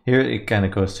 But here it kind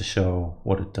of goes to show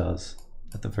what it does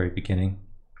at the very beginning.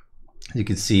 You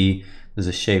can see there's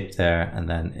a shape there, and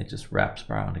then it just wraps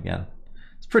around again.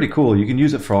 It's pretty cool. You can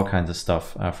use it for all kinds of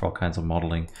stuff, for all kinds of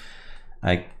modeling.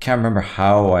 I can't remember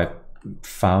how I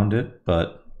found it,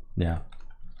 but yeah.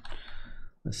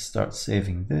 Let's start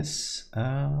saving this.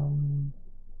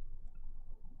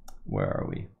 where are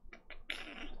we?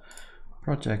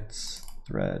 Projects,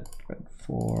 thread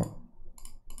 4.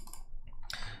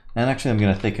 And actually I'm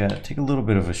going to take a little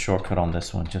bit of a shortcut on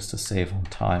this one just to save on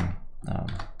time.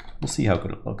 We'll see how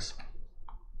good it looks.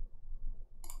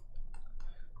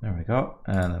 There we go.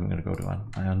 And I'm going to go to my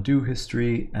undo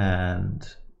history and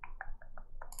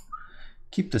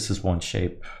keep this as one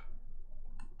shape.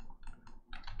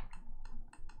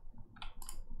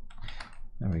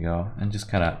 There we go. And just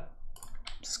kind of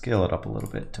scale it up a little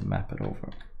bit to map it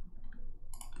over.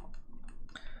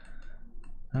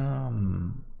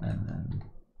 And then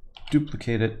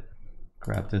duplicate it,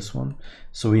 grab this one.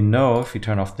 So we know if we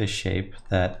turn off this shape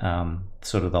that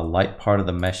sort of the light part of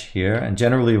the mesh here, and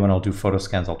generally when I'll do photo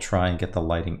scans, I'll try and get the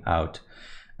lighting out,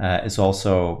 is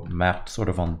also mapped sort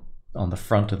of on the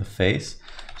front of the face.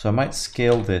 So I might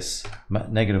scale this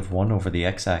 -1 over the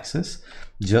x-axis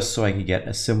just so I could get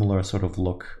a similar sort of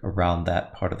look around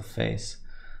that part of the face.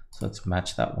 So let's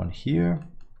match that one here.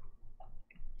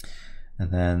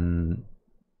 And then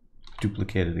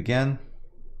duplicate it again.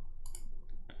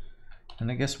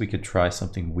 And I guess we could try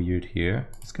something weird here.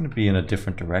 It's going to be in a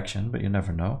different direction, but you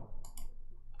never know.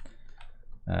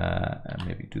 And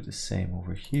maybe do the same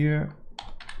over here.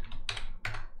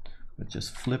 But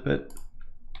just flip it.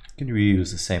 You can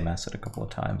reuse the same asset a couple of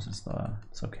times.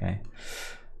 It's okay.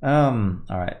 All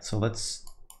right, so let's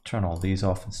turn all these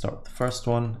off and start with the first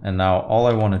one. And now all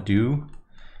I want to do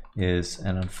is,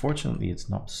 and unfortunately it's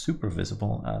not super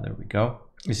visible, there we go,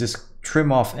 is just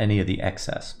trim off any of the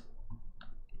excess.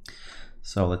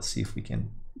 So let's see if we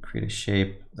can create a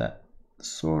shape that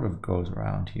sort of goes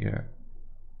around here.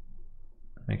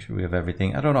 Make sure we have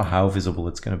everything. I don't know how visible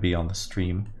it's going to be on the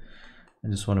stream. I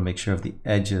just want to make sure of the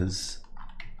edges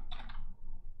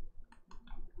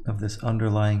of this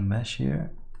underlying mesh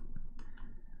here.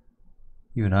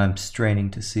 Even I'm straining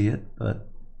to see it, but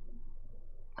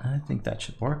I think that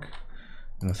should work.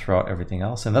 I'm going to throw out everything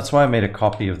else. And that's why I made a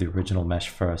copy of the original mesh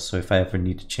first. So if I ever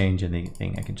need to change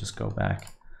anything, I can just go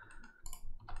back.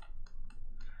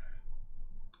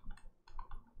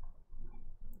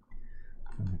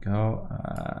 There we go.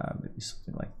 Maybe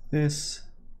something like this.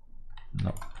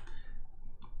 Nope.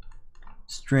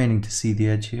 Straining to see the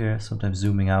edge here. Sometimes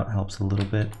zooming out helps a little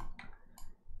bit.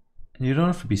 And you don't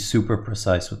have to be super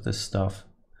precise with this stuff.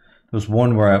 There was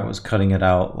one where I was cutting it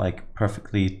out like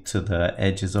perfectly to the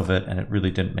edges of it, and it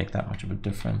really didn't make that much of a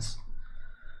difference.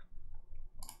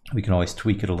 We can always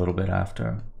tweak it a little bit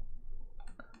after.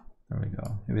 There we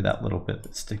go. Maybe that little bit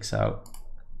that sticks out.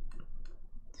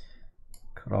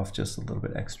 Cut off just a little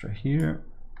bit extra here.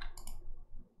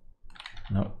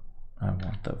 Nope. I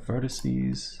want the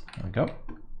vertices. There we go.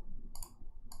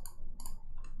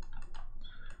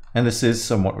 And this is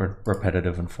somewhat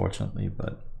repetitive, unfortunately,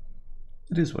 but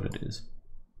it is what it is.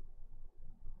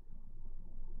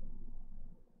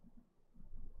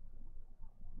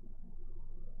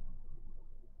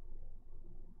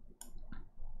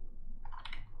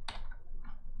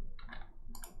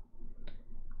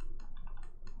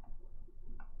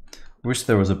 Wish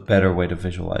there was a better way to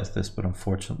visualize this, but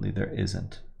unfortunately there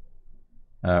isn't.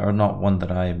 Or not one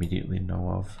that I immediately know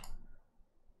of.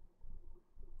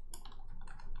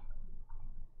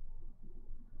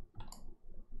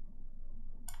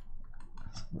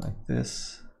 Like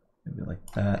this, maybe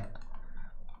like that.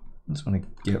 I just want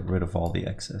to get rid of all the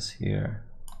excess here.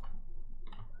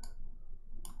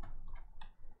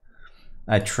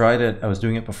 I tried it, I was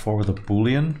doing it before with a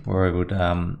Boolean, where I would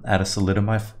add a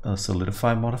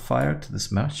solidify modifier to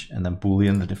this mesh and then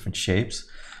Boolean the different shapes.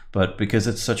 But because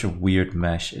it's such a weird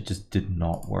mesh, it just did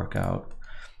not work out.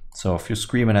 So if you're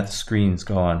screaming at the screens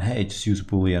going, hey, just use a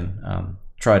Boolean,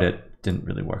 tried it, didn't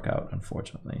really work out,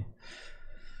 unfortunately.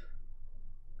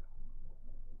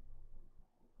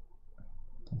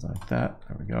 Something like that,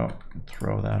 there we go,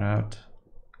 throw that out.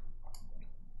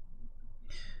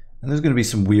 And there's going to be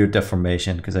some weird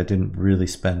deformation because I didn't really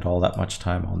spend all that much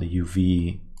time on the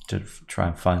UV to try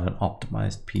and find an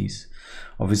optimized piece.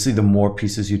 Obviously, the more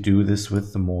pieces you do this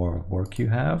with, the more work you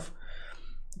have.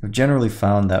 I've generally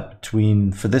found that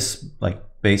between, for this like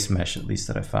base mesh at least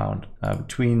that I found,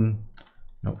 between,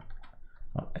 nope,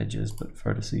 not edges, but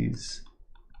vertices.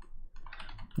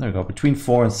 There we go, between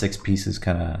 4 and 6 pieces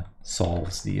kind of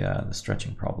solves the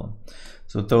stretching problem.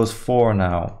 So with those 4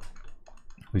 now,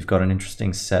 we've got an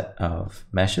interesting set of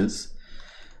meshes.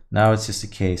 Now it's just a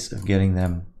case of getting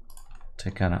them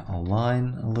to kind of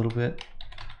align a little bit.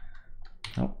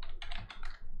 Oh,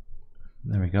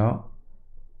 there we go.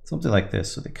 Something like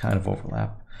this, so they kind of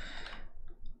overlap.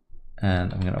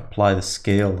 And I'm going to apply the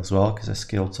scale as well because I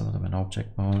scaled some of them in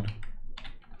object mode.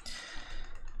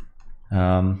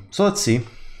 So let's see.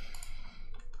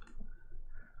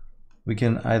 we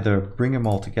can either bring them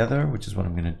all together, which is what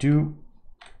I'm going to do.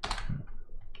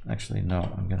 Actually, no,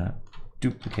 I'm going to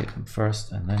duplicate them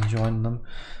first and then join them.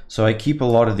 So I keep a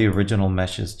lot of the original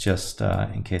meshes just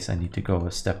in case I need to go a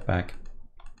step back,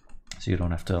 so you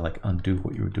don't have to like undo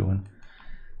what you were doing.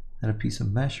 Is that a piece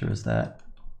of mesh, or is that?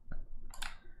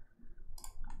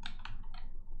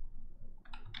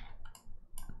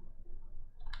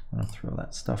 I'm going to throw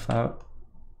that stuff out.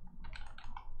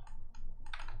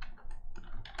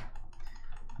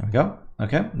 There we go.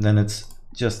 Okay, and then it's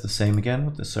just the same again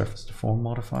with the surface deform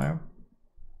modifier.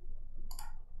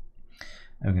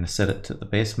 I'm going to set it to the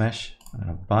base mesh. I'm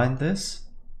going to bind this.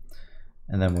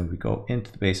 And then when we go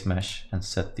into the base mesh and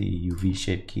set the UV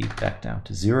shape key back down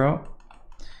to 0,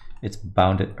 it's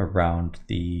bounded around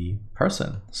the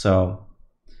person. So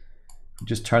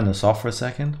just turn this off for a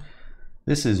second.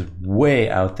 This is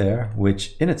way out there,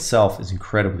 which in itself is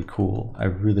incredibly cool. I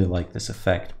really like this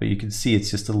effect, but you can see it's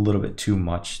just a little bit too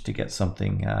much to get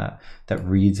something that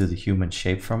reads as a human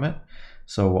shape from it.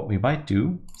 So what we might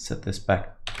do, set this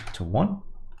back to 1,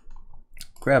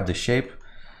 grab the shape,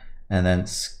 and then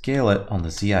scale it on the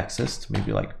z-axis to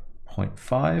maybe like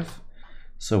 0.5.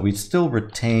 So we still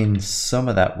retain some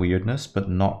of that weirdness, but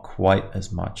not quite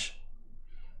as much.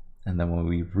 And then when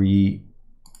we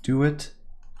redo it,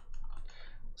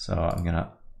 so I'm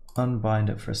gonna unbind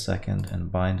it for a second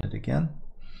and bind it again.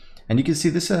 And you can see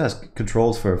this has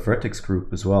controls for a vertex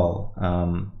group as well.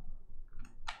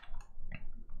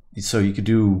 So you could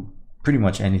do pretty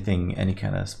much anything, any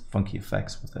kind of funky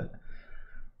effects with it.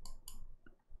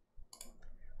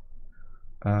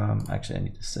 Actually, I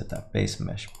need to set that base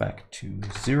mesh back to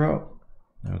 0.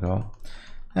 There we go.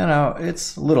 And now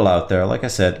it's a little out there. Like I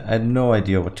said, I had no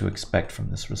idea what to expect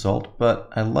from this result, but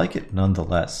I like it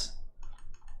nonetheless.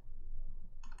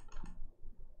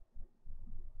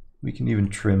 We can even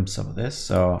trim some of this.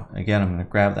 So again, I'm going to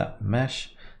grab that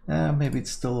mesh. Maybe it's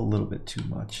still a little bit too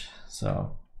much.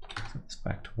 So set this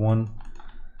back to 1.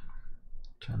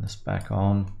 Turn this back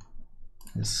on.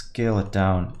 And scale it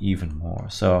down even more.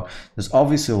 So there's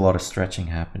obviously a lot of stretching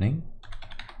happening.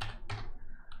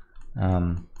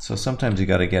 So sometimes you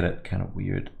got to get it kind of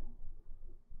weird.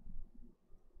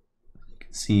 You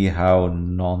can see how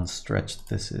non-stretched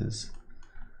this is.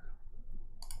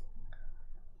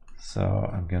 So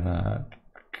what am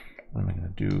I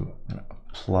gonna do? I'm gonna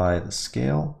apply the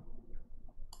scale,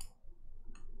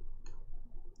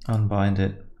 unbind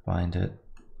it, bind it.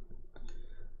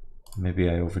 Maybe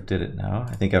I overdid it now.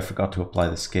 I think I forgot to apply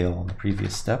the scale on the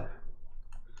previous step.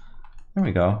 There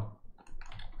we go.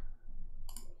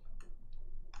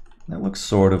 That looks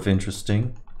sort of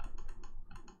interesting.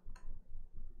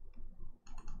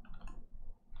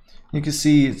 You can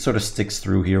see it sort of sticks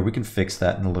through here. We can fix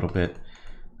that in a little bit.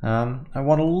 I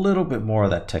want a little bit more of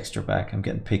that texture back. I'm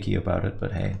getting picky about it,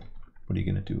 but hey, what are you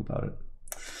gonna do about it?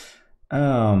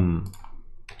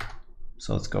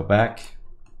 So let's go back,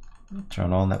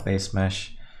 turn on that base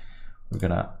mesh. We're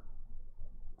gonna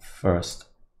first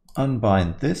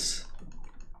unbind this,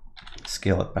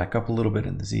 scale it back up a little bit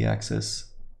in the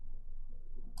z-axis,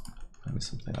 maybe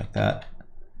something like that.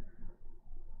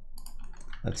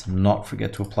 Let's not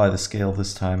forget to apply the scale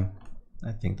this time.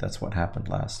 I think that's what happened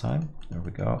last time. There we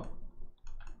go.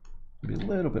 Maybe a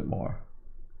little bit more.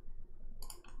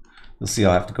 You'll see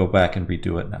I'll have to go back and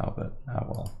redo it now, but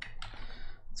well.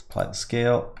 Let's apply the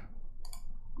scale.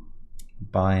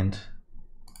 Bind.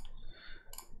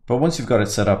 But once you've got it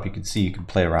set up, you can see you can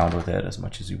play around with it as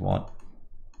much as you want.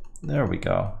 There we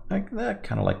go. I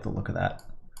kind of like the look of that.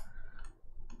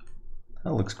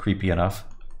 That looks creepy enough.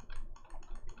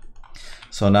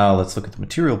 So now let's look at the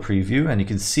material preview, and you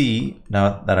can see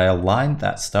now that I aligned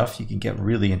that stuff, you can get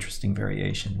really interesting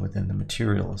variation within the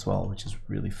material as well, which is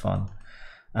really fun.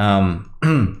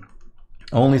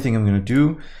 Only thing I'm going to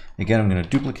do, again, I'm going to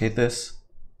duplicate this,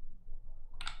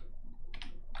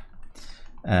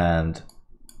 and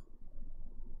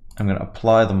I'm going to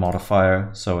apply the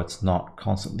modifier so it's not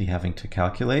constantly having to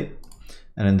calculate.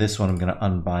 And in this one, I'm going to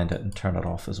unbind it and turn it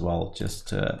off as well, just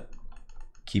to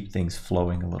keep things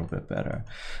flowing a little bit better.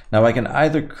 Now I can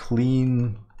either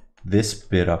clean this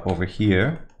bit up over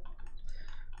here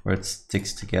where it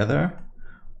sticks together,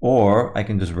 or I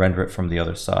can just render it from the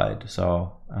other side.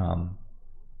 So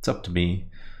it's up to me.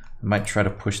 I might try to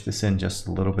push this in just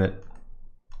a little bit.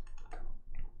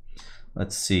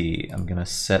 Let's see, I'm gonna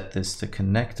set this to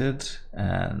connected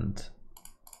and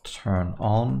turn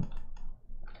on.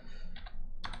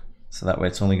 So that way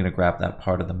it's only gonna grab that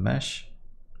part of the mesh.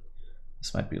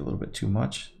 This might be a little bit too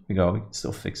much. Here we go, we can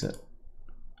still fix it.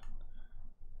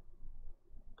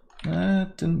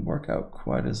 That didn't work out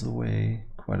quite as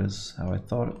how I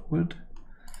thought it would.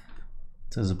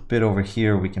 So there's a bit over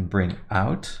here we can bring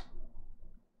out.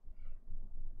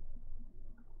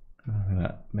 I'm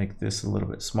gonna make this a little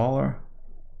bit smaller.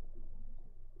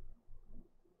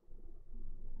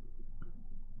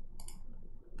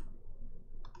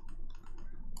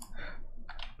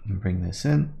 And bring this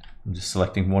in. I'm just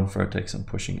selecting one vertex and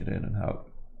pushing it in and out.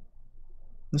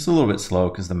 It's a little bit slow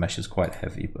because the mesh is quite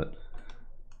heavy, but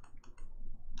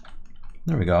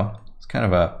there we go. It's kind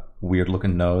of a weird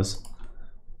looking nose.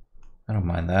 I don't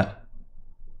mind that.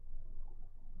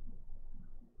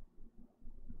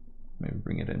 Maybe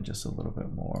bring it in just a little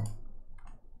bit more.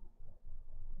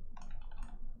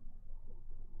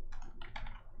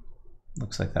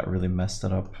 Looks like that really messed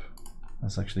it up.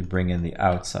 Let's actually bring in the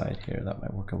outside here. That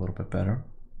might work a little bit better.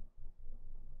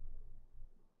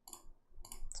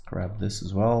 Let's grab this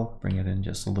as well. Bring it in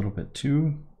just a little bit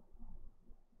too.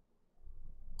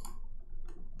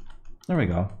 There we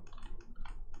go.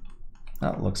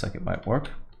 That looks like it might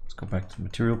work. Let's go back to the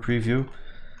material preview.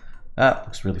 That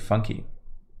looks really funky.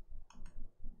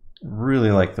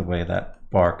 Really like the way that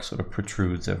bark sort of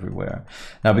protrudes everywhere.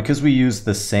 Now, because we use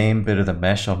the same bit of the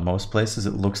mesh on most places,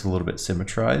 it looks a little bit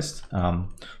symmetrized,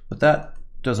 but that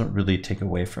doesn't really take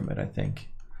away from it, I think.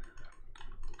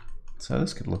 So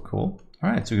this could look cool.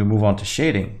 All right, so we can move on to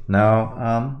shading.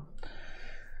 Now,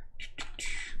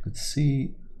 let's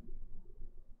see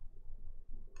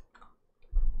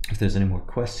if there's any more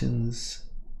questions.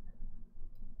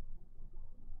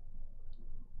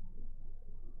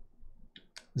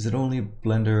 Is it only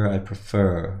Blender I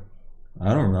prefer?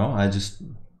 I don't know.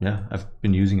 Yeah, I've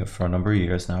been using it for a number of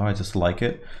years now. I just like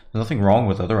it. There's nothing wrong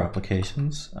with other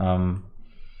applications.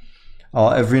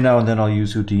 Every now and then I'll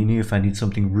use Houdini if I need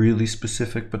something really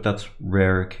specific, but that's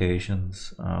rare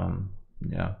occasions.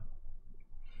 Yeah.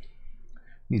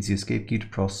 Needs the escape key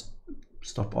to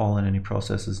stop all and any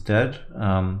processes dead.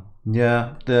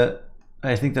 Yeah,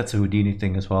 I think that's a Houdini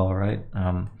thing as well, right?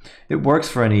 It works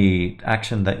for any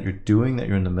action that you're doing that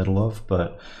you're in the middle of,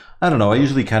 but I don't know. I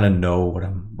usually kind of know what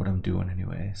I'm doing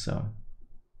anyway. So,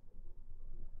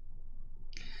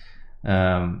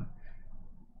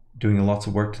 doing lots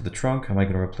of work to the trunk. Am I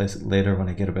going to replace it later when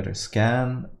I get a better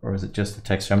scan, or is it just the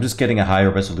texture? I'm just getting a higher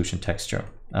resolution texture.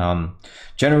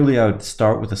 Generally, I would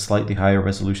start with a slightly higher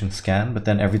resolution scan, but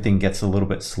then everything gets a little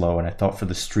bit slow. And I thought for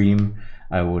the stream,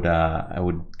 I would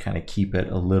kind of keep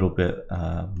it a little bit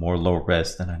more low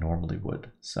res than I normally would.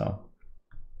 So,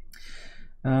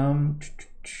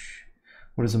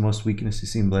 what is the most weakness you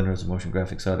see in Blender as a motion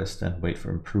graphics artist, and wait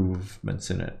for improvements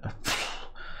in it?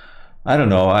 I don't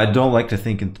know. I don't like to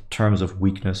think in terms of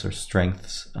weakness or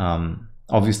strengths.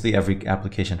 Obviously, every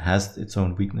application has its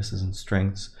own weaknesses and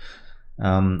strengths.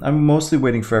 I'm mostly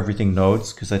waiting for everything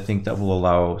nodes because I think that will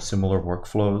allow similar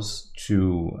workflows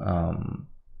to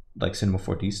like Cinema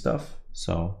 4D stuff.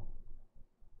 So,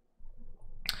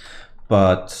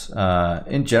 but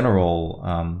in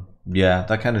general, yeah,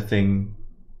 that kind of thing.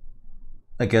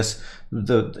 I guess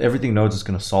everything nodes is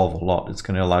going to solve a lot. It's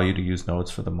going to allow you to use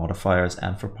nodes for the modifiers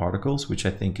and for particles, which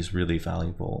I think is really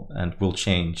valuable and will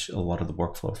change a lot of the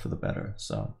workflow for the better.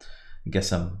 So I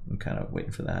guess I'm kind of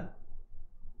waiting for that.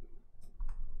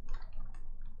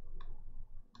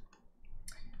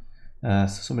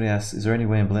 So somebody asks, is there any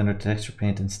way in Blender to texture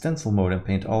paint in stencil mode and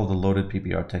paint all of the loaded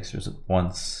PBR textures at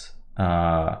once?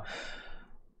 I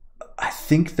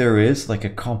think there is like a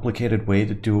complicated way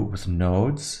to do it with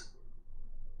nodes,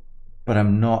 but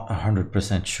I'm not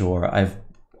 100% sure. I've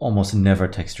almost never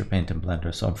texture paint in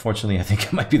Blender, so unfortunately I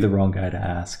think I might be the wrong guy to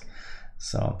ask.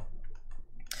 So,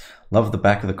 love the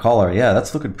back of the collar. Yeah,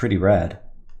 that's looking pretty rad.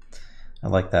 I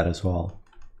like that as well.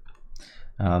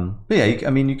 But yeah, I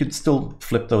mean, you could still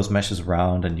flip those meshes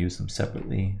around and use them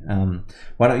separately.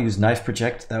 Why not use knife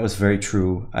project? That was very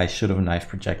true. I should have knife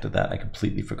projected that. I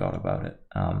completely forgot about it.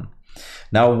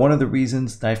 Now, one of the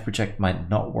reasons knife project might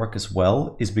not work as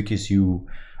well is because you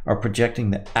are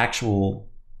projecting the actual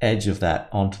edge of that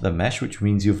onto the mesh, which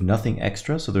means you have nothing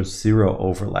extra, so there's zero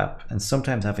overlap. And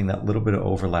sometimes having that little bit of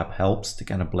overlap helps to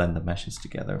kind of blend the meshes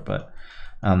together, but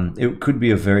it could be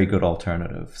a very good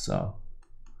alternative. So,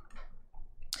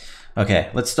 okay,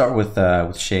 let's start with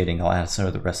shading. I'll answer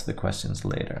the rest of the questions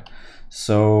later.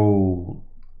 So,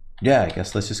 yeah, I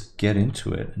guess let's just get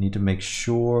into it. I need to make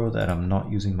sure that I'm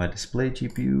not using my display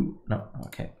GPU. No,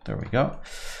 okay, there we go.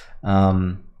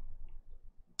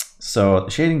 So the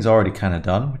shading's already kind of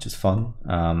done, which is fun.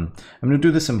 I'm going to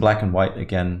do this in black and white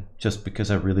again, just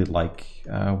because I really like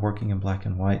working in black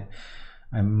and white.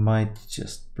 I might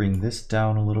just bring this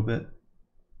down a little bit.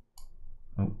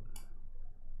 Oh.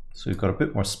 So we've got a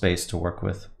bit more space to work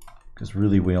with, because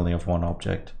really we only have one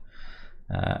object.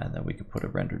 And then we can put a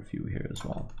rendered view here as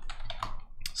well.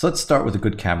 So let's start with a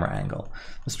good camera angle.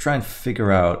 Let's try and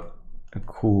figure out a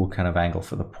cool kind of angle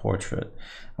for the portrait.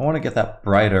 I want to get that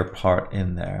brighter part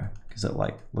in there because it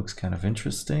like looks kind of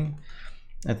interesting.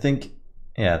 I think,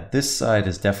 yeah, this side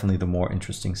is definitely the more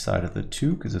interesting side of the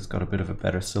two because it's got a bit of a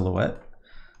better silhouette.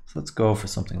 So let's go for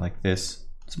something like this.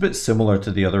 It's a bit similar to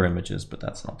the other images, but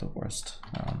that's not the worst.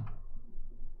 You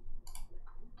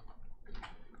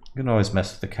can always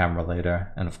mess with the camera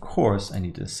later. And of course, I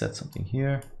need to set something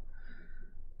here.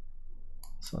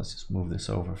 So let's just move this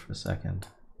over for a second.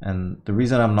 And the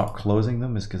reason I'm not closing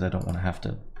them is because I don't want to have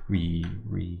to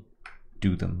redo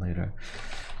them later.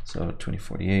 So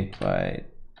 2048 by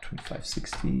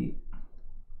 2560.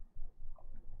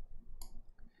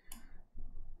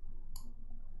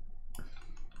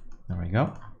 There we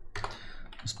go.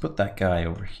 Let's put that guy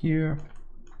over here.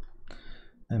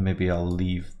 And maybe I'll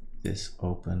leave this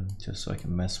open just so I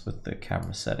can mess with the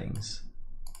camera settings.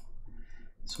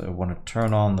 So I want to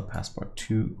turn on the passport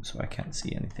 2 so I can't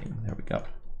see anything. There we go.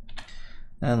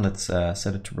 And let's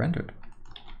set it to rendered.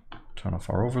 Turn off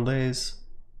our overlays.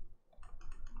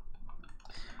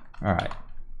 All right.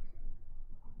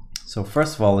 So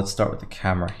first of all, let's start with the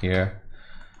camera here.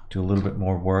 Do a little bit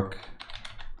more work.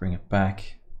 Bring it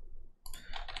back.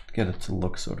 Get it to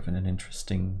look sort of in an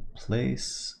interesting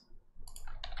place.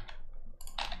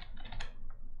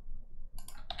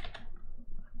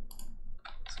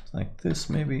 Something like this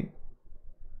maybe.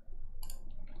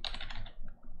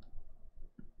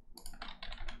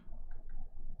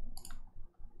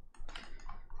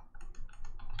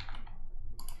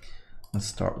 Let's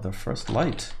start with our first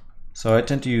light. So I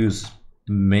tend to use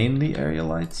mainly area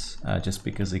lights just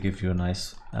because they give you a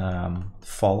nice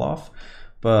fall off.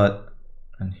 But,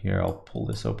 and here I'll pull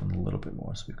this open a little bit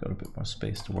more so we've got a bit more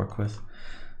space to work with.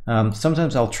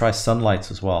 Sometimes I'll try sunlights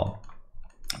as well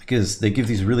because they give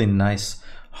these really nice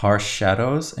harsh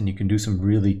shadows and you can do some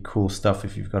really cool stuff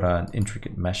if you've got an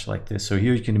intricate mesh like this. So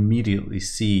here you can immediately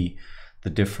see the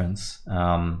difference.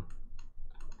 And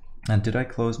did I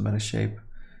close Metashape?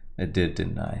 I did,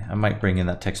 didn't I? I might bring in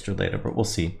that texture later, but we'll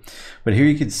see. But here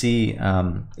you can see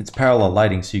it's parallel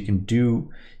lighting, so you can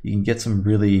get some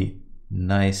really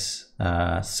nice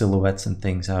silhouettes and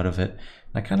things out of it.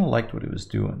 And I kind of liked what it was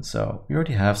doing. So we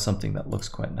already have something that looks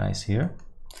quite nice here.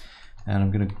 And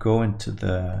I'm going to go into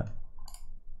the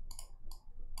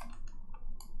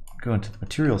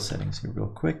material settings here real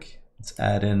quick. Let's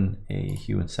add in a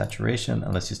hue and saturation,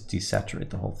 and let's just desaturate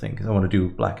the whole thing because I want to do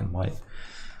black and white.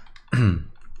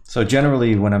 So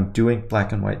generally when I'm doing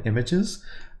black and white images,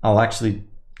 I'll actually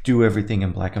do everything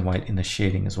in black and white in the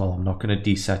shading as well. I'm not going to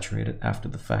desaturate it after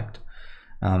the fact,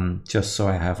 just so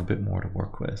I have a bit more to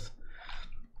work with.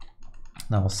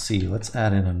 Now we'll see, let's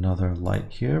add in another light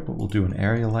here, but we'll do an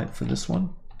area light for this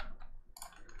one.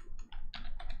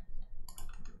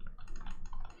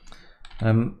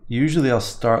 Usually I'll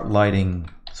start lighting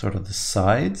sort of the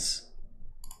sides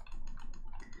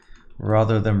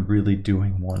rather than really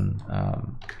doing one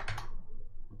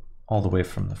all the way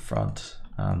from the front.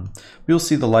 We'll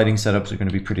see the lighting setups are going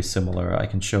to be pretty similar. I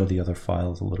can show the other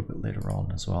files a little bit later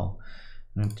on as well.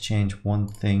 I'm going to change one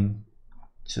thing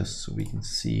just so we can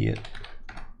see it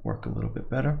work a little bit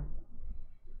better.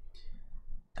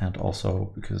 And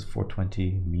also because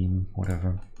 420 meme,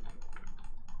 whatever.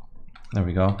 There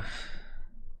we go.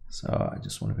 So I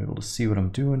just want to be able to see what I'm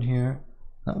doing here.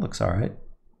 That looks all right.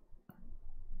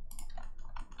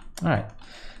 All right,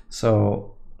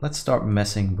 so let's start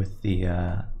messing with the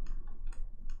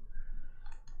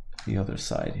other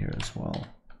side here as well.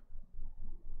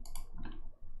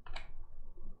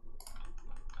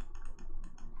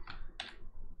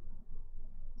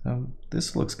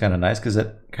 This looks kind of nice because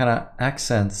it kind of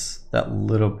accents that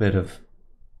little bit of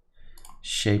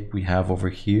shape we have over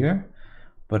here,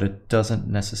 but it doesn't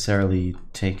necessarily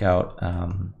take out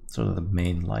sort of the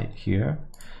main light here.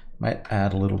 Might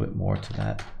add a little bit more to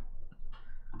that.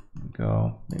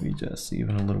 Go, maybe just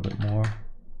even a little bit more.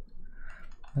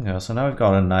 Okay, so now we've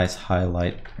got a nice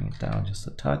highlight. Bring it down just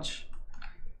a touch.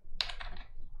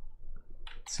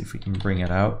 Let's see if we can bring it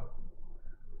out.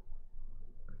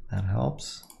 That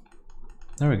helps.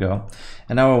 There we go.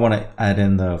 And now I want to add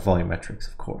in the volumetrics,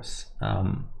 of course,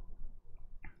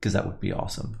 because that would be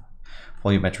awesome.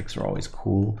 Volumetrics are always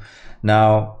cool.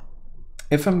 Now,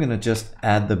 if I'm going to just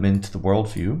add them into the world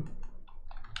view,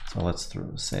 so let's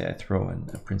say I throw in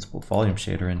a principal volume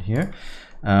shader in here.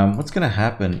 What's going to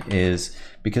happen is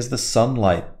because the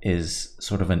sunlight is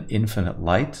sort of an infinite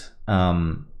light,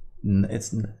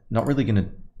 it's not really going to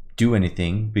do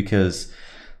anything because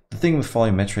the thing with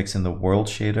volumetrics in the world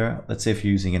shader, let's say if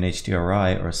you're using an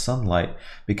HDRI or sunlight,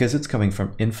 because it's coming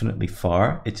from infinitely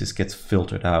far, it just gets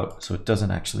filtered out, so it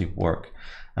doesn't actually work.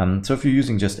 So if you're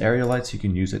using just area lights, you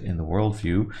can use it in the world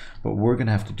view, but we're going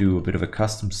to have to do a bit of a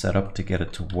custom setup to get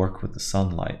it to work with the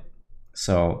sunlight.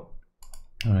 So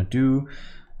I'm going to do,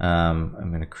 I'm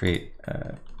going to create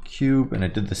a cube, and I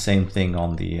did the same thing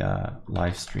on the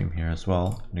live stream here as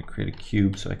well. I'm going to create a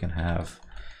cube so I can have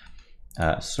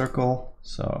a circle.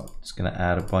 So it's going to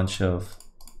add a bunch of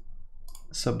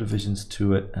subdivisions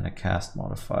to it and a cast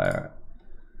modifier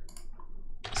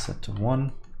set to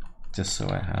 1, just so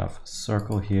I have a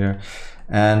circle here.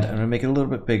 And I'm going to make it a little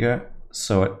bit bigger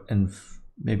so it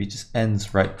maybe just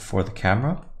ends right before the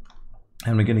camera.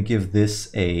 And we're going to give this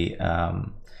a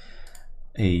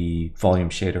volume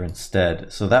shader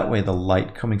instead, so that way the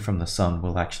light coming from the sun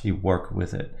will actually work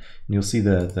with it. And you'll see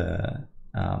the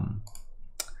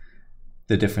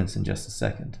difference in just a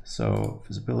second. So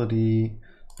visibility,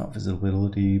 not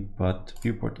visibility, but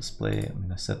viewport display, I'm going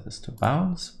to set this to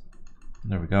bounds.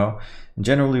 There we go. And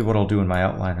generally what I'll do in my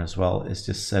outliner as well is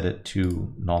just set it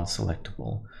to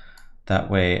non-selectable. That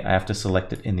way I have to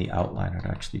select it in the outliner to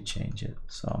actually change it.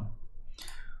 So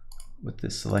with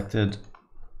this selected,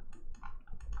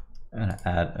 I'm going to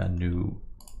add a new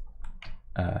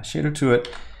shader to it,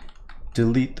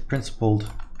 delete the principled,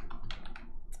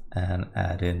 and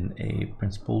add in a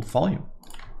principled volume.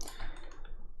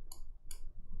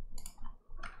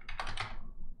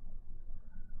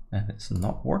 And it's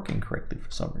not working correctly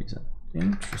for some reason.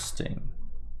 Interesting.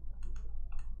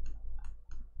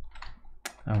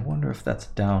 I wonder if that's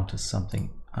down to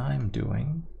something I'm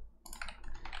doing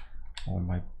or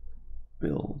my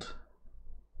build.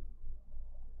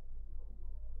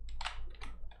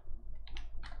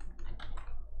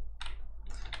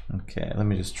 Okay, let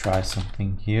me just try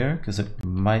something here because it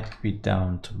might be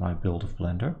down to my build of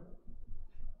Blender.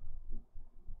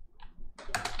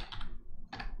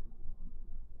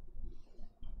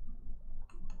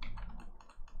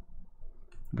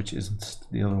 Which isn't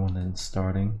the other one that's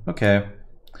starting. Okay,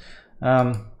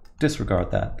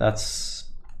 disregard that.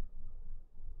 That's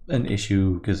an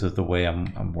issue because of the way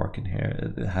I'm working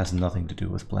here. It has nothing to do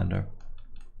with Blender.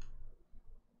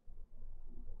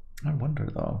 I wonder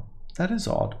though. That is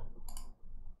odd.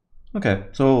 Okay,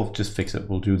 so we'll just fix it.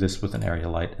 We'll do this with an area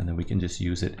light, and then we can just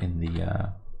use it in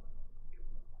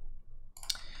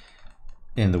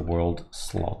the world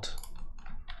slot.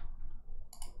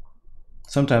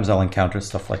 Sometimes I'll encounter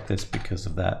stuff like this because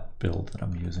of that build that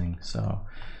I'm using. So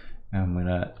I'm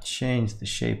gonna change the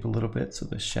shape a little bit so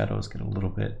the shadows get a little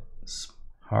bit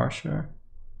harsher.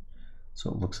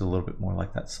 So it looks a little bit more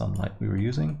like that sunlight we were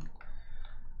using.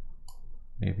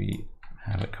 Maybe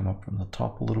have it come up from the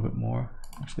top a little bit more.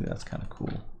 Actually, that's kind of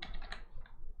cool.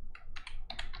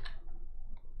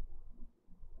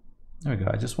 There we go.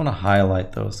 I just want to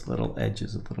highlight those little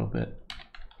edges a little bit.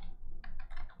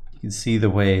 You can see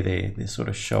the way they sort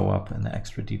of show up and the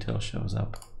extra detail shows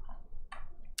up.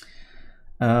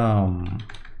 Have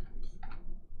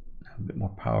a bit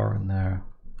more power in there.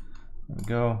 There we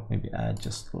go. Maybe add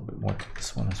just a little bit more to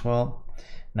this one as well.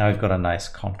 Now we've got a nice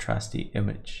contrasty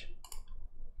image.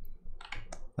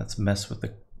 Let's mess with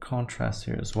the contrast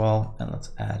here as well, and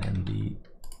let's add in the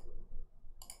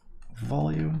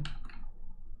volume.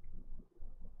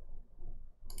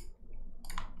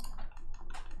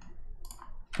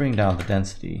 Bring down the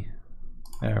density.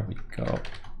 There we go.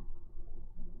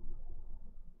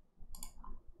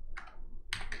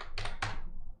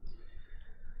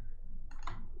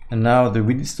 And now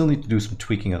we still need to do some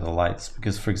tweaking of the lights,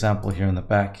 because for example here in the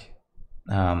back,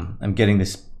 I'm getting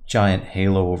this giant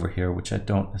halo over here, which I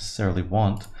don't necessarily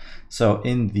want. So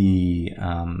in the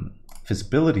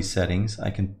visibility settings, I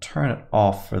can turn it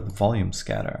off for the volume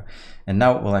scatter. And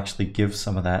now it will actually give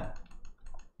some of that,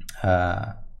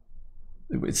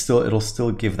 it'll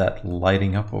still give that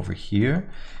lighting up over here.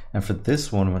 And for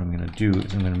this one, what I'm going to do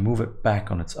is I'm going to move it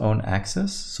back on its own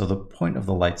axis. So the point of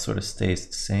the light sort of stays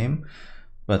the same,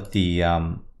 but the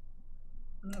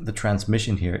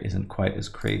transmission here isn't quite as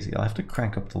crazy. I'll have to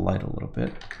crank up the light a little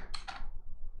bit,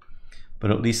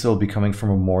 but at least it'll be coming from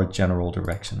a more general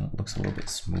direction. It looks a little bit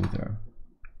smoother.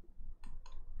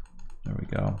 There we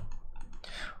go.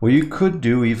 What you could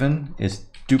do even is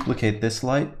duplicate this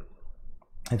light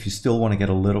if you still want to get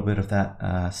a little bit of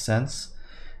that sense,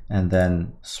 and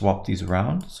then swap these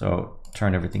around. So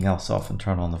turn everything else off and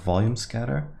turn on the volume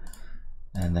scatter,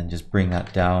 and then just bring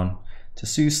that down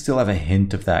just so you still have a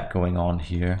hint of that going on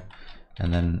here.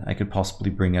 And then I could possibly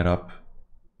bring it up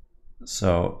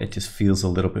so it just feels a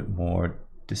little bit more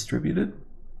distributed.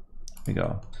 There we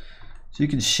go. So you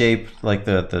can shape, like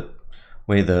the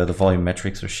way the volume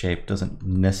metrics are shaped doesn't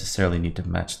necessarily need to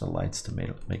match the lights to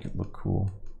make it look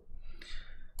cool.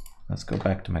 let's go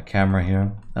back to my camera here,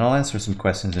 and I'll answer some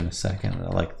questions in a second. I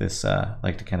like this,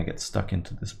 like to kind of get stuck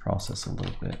into this process a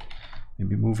little bit.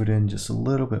 Maybe move it in just a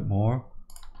little bit more.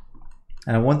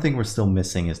 And one thing we're still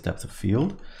missing is depth of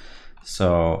field.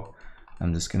 So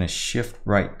I'm just going to shift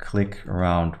right click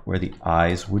around where the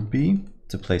eyes would be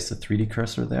to place the 3D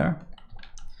cursor there.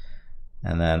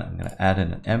 And then I'm going to add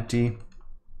in an empty.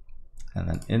 And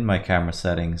then in my camera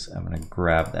settings, I'm going to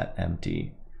grab that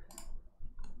empty.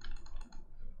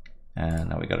 And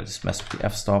now we got to just mess with the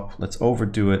f-stop. Let's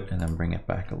overdo it and then bring it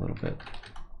back a little bit.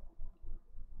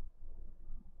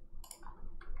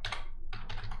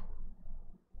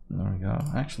 There we go.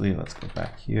 Actually, let's go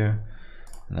back here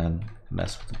and then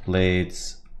mess with the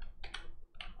blades.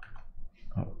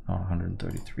 Oh, not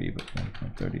 133, but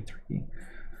 1.33.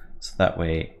 So that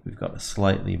way we've got a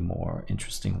slightly more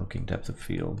interesting looking depth of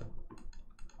field.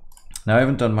 Now I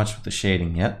haven't done much with the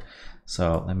shading yet,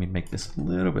 so let me make this a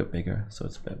little bit bigger so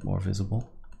it's a bit more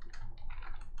visible.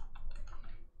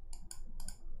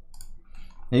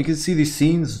 And you can see these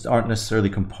scenes aren't necessarily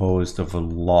composed of a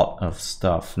lot of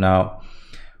stuff. Now,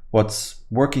 what's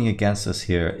working against us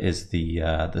here is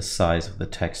the size of the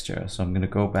texture. So I'm going to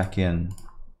go back in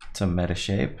to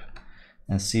Metashape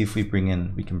and see if we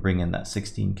can bring in that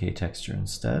 16K texture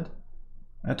instead.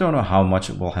 I don't know how much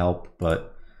it will help,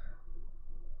 but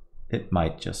it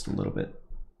might just a little bit.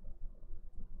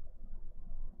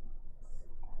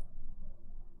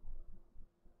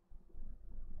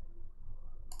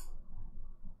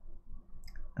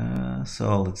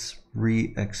 So let's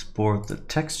re-export the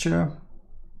texture.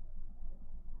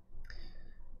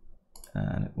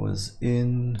 And it was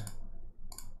in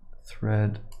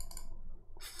thread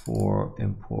for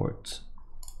import.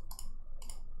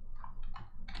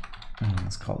 And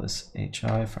let's call this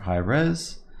HI for high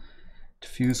res.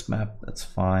 Diffuse map, that's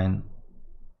fine.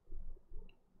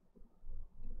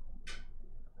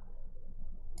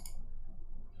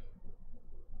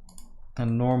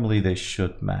 And normally they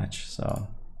should match. So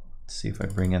let's see if I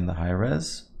bring in the high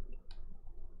res.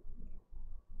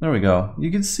 There we go.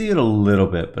 You can see it a little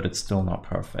bit, but it's still not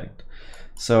perfect.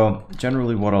 So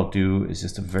generally what I'll do is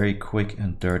just a very quick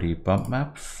and dirty bump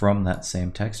map from that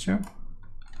same texture.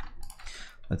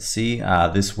 Let's see,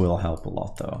 this will help a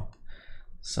lot though.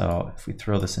 So if we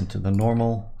throw this into the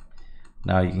normal,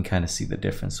 now you can kind of see the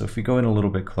difference. So if we go in a little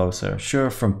bit closer, sure,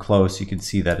 from close you can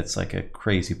see that it's like a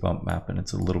crazy bump map and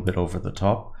it's a little bit over the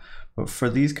top. But for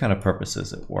these kind of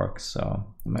purposes it works.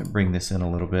 So I might bring this in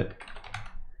a little bit.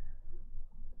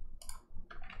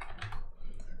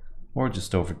 Or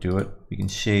just overdo it. We can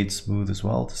shade smooth as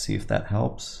well to see if that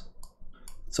helps.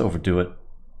 Let's overdo it.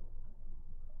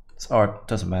 It's art,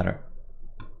 doesn't matter.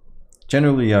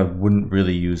 Generally, I wouldn't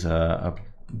really use a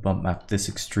bump map this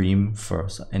extreme for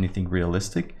anything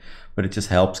realistic, but it just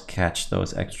helps catch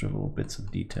those extra little bits of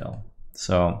detail.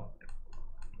 So,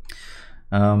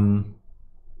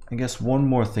 I guess one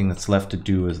more thing that's left to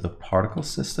do is the particle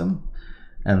system,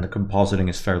 and the compositing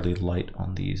is fairly light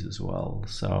on these as well.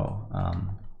 So,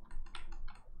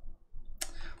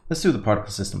 let's do the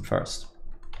particle system first.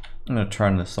 I'm going to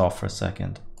turn this off for a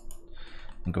second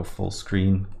and go full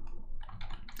screen.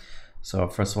 So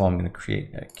first of all, I'm going to create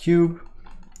a cube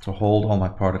to hold all my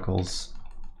particles.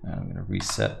 And I'm going to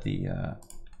reset the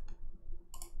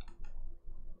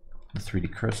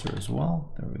 3D cursor as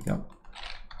well. There we go.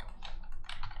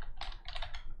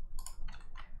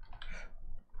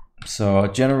 So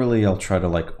generally, I'll try to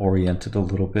like orient it a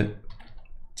little bit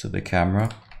to the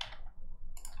camera.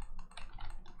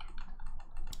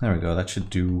 There we go, that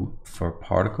should do for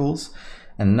particles.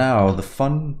 And now the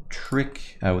fun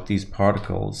trick with these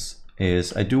particles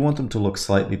is I do want them to look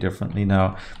slightly differently.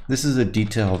 Now, this is a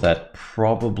detail that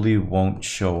probably won't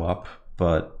show up,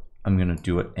 but I'm gonna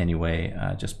do it anyway,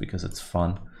 just because it's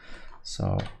fun.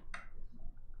 So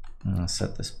I'm gonna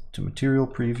set this to material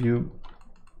preview.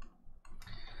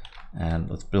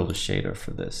 And let's build a shader for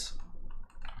this.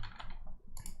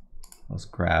 Let's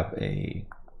grab a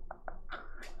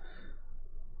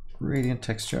gradient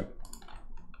texture.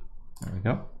 There we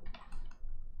go.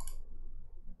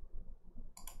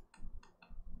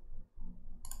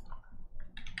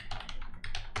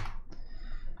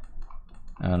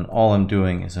 And all I'm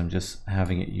doing is I'm just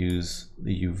having it use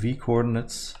the UV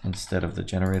coordinates instead of the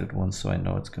generated ones, so I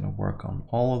know it's going to work on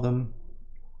all of them.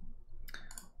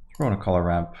 Throw in a color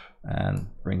ramp and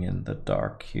bring in the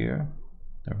dark here.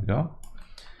 There we go.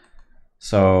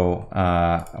 So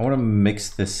I want to mix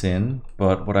this in,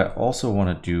 but what I also want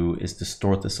to do is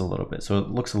distort this a little bit, so it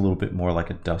looks a little bit more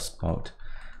like a dust mote.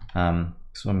 So I'm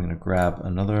going to grab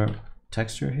another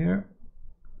texture here,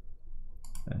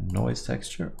 a noise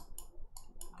texture.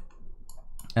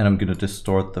 And I'm going to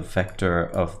distort the vector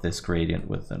of this gradient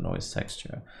with the noise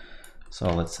texture.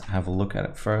 So let's have a look at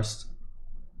it first.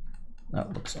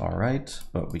 That looks all right,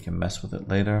 but we can mess with it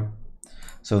later.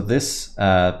 So this,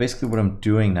 basically what I'm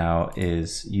doing now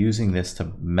is using this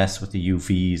to mess with the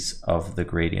UVs of the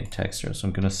gradient texture. So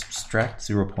I'm going to subtract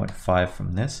 0.5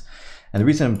 from this. And the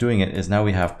reason I'm doing it is now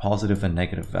we have positive and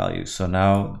negative values. So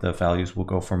now the values will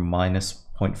go from minus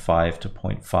 0.5 to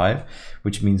 0.5,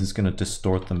 which means it's going to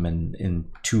distort them in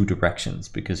two directions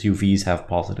because UVs have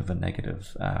positive and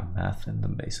negative math in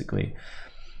them basically.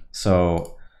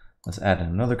 So let's add in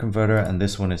another converter, and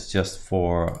this one is just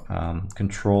for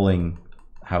controlling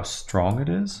how strong it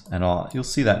is, and you'll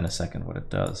see that in a second what it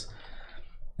does.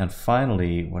 And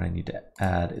finally, what I need to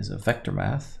add is a vector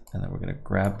math, and then we're going to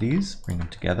grab these, bring them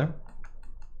together,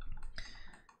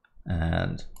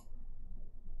 and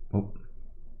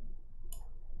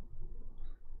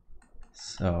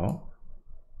so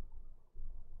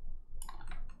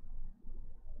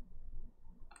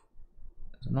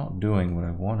it's not doing what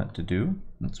I want it to do.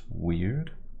 That's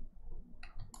weird.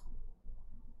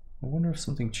 I wonder if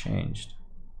something changed.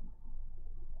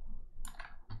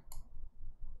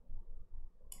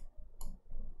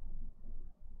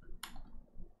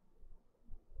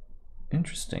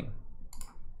 Interesting.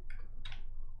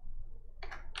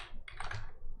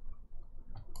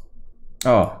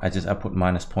 Oh, I put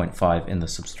minus 0.5 in the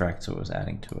subtract, so it was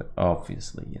adding to it.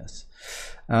 Obviously, yes.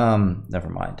 Never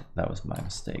mind, that was my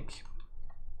mistake.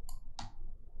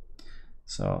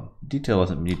 So detail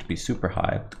doesn't need to be super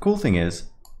high. The cool thing is,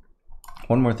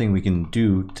 one more thing we can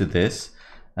do to this,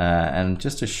 and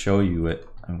just to show you it,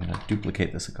 I'm going to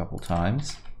duplicate this a couple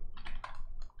times.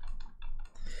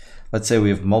 Let's say we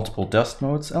have multiple dust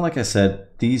modes, and like I said,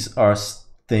 these are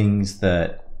things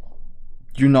that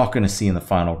you're not going to see in the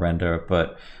final render,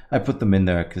 but I put them in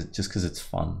there just because it's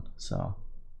fun. So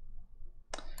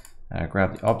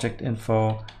grab the object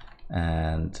info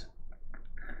and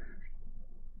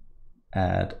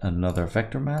add another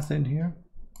vector math in here.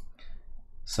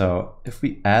 So if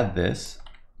we add this,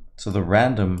 so the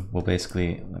random will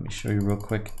basically, let me show you real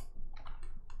quick,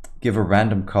 give a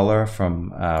random color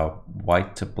from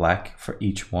white to black for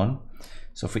each one.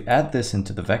 So if we add this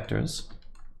into the vectors,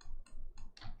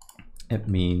 it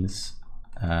means,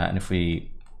 and if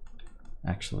we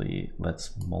actually,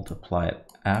 let's multiply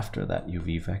it after that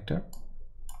UV vector.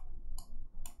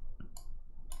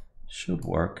 Should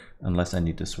work, unless I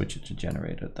need to switch it to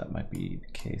generator. That might be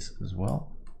the case as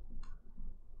well.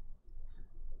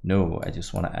 No, I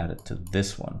just want to add it to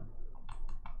this one.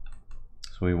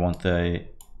 So we want the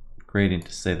gradient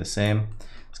to stay the same.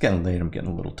 It's getting late, I'm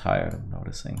getting a little tired, I'm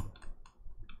noticing.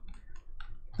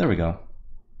 There we go.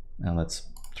 Now let's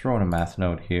throw in a math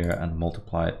node here and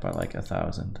multiply it by like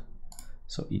 1,000.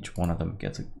 So each one of them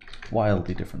gets a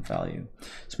wildly different value.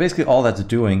 So basically all that's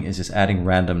doing is just adding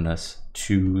randomness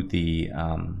to the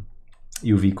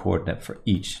UV coordinate for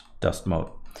each dust mode.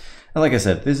 And like I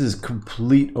said, this is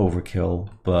complete overkill,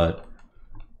 but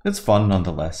it's fun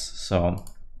nonetheless. So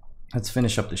let's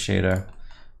finish up the shader,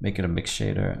 make it a mixed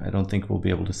shader. I don't think we'll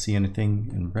be able to see anything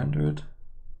in rendered,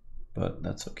 but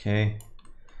that's okay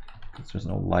because there's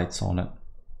no lights on it.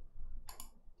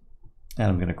 And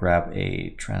I'm going to grab a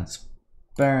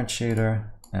transparent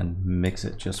shader and mix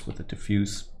it just with the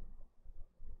diffuse.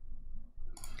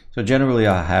 So generally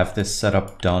I'll have this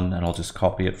setup done and I'll just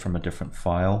copy it from a different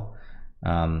file.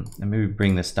 And maybe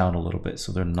bring this down a little bit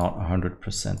so they're not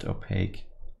 100% opaque.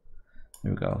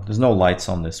 There we go. There's no lights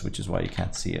on this, which is why you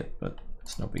can't see it, but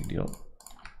it's no big deal.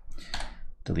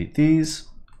 Delete these.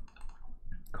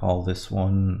 Call this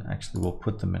one. Actually, we'll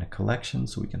put them in a collection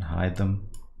so we can hide them.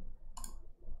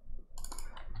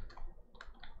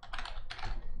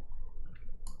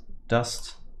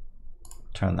 Dust.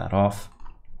 Turn that off.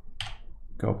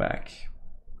 Go back.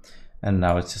 And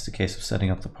now it's just a case of setting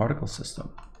up the particle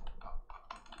system.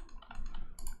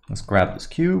 Let's grab this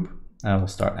cube and we'll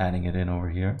start adding it in over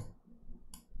here.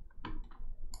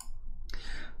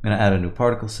 I'm going to add a new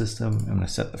particle system. I'm going to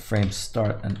set the frame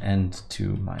start and end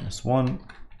to -1.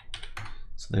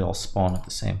 So they all spawn at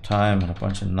the same time, and a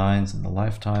bunch of 9s in the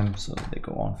lifetime so that they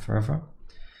go on forever.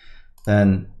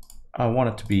 Then I want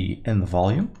it to be in the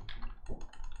volume.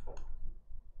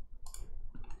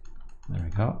 There we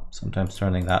go. Sometimes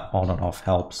turning that on and off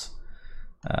helps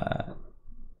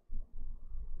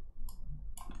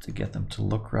to get them to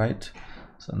look right.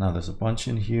 So now there's a bunch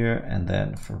in here, and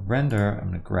then for render, I'm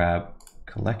going to grab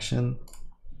collection,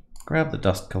 grab the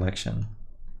dust collection,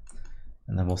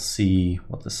 and then we'll see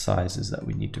what the size is that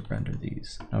we need to render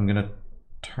these. Now I'm going to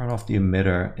turn off the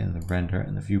emitter in the render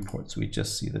and the viewport so we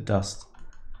just see the dust.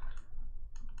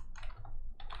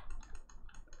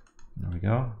 There we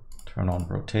go. Turn on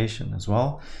rotation as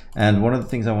well. And one of the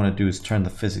things I want to do is turn the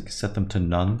physics, set them to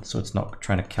none, so it's not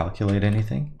trying to calculate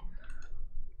anything.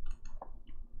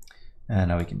 And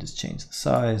now we can just change the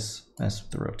size, mess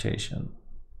with the rotation.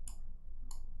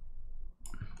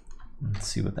 Let's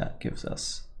see what that gives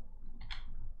us.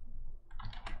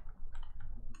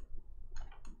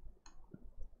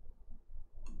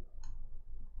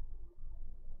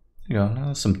 There you go, now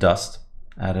there's some dust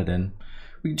added in.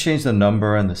 We can change the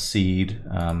number and the seed.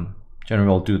 Generally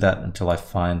I'll do that until I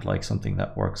find like something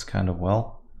that works kind of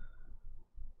well.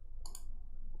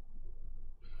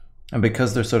 And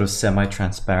because they're sort of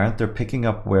semi-transparent, they're picking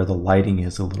up where the lighting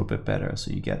is a little bit better,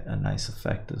 so you get a nice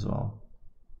effect as well.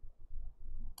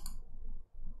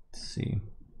 Let's see.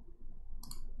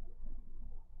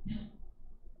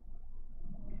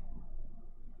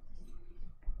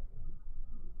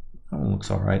 That one looks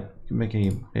all right. You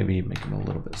can maybe make them a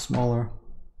little bit smaller.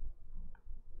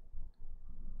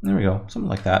 There we go, something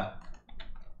like that.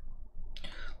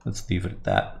 Let's leave it at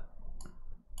that.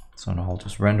 So now I'll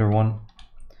just render one,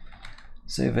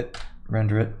 save it,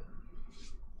 render it.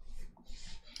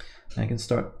 And I can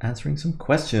start answering some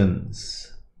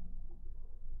questions.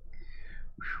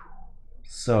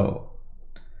 So,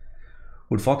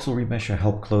 would voxel remesher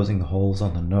help closing the holes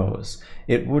on the nose?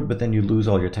 It would, but then you lose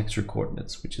all your texture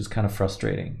coordinates, which is kind of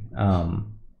frustrating.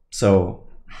 So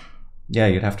yeah,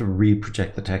 you'd have to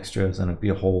re-project the textures and it'd be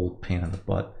a whole pain in the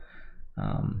butt.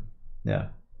 Yeah.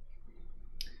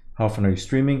 How often are you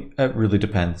streaming? It really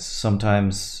depends.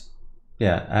 Sometimes,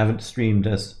 yeah, I haven't streamed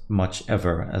as much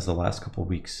ever as the last couple of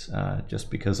weeks, just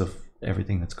because of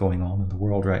everything that's going on in the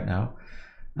world right now.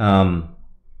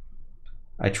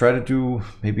 I try to do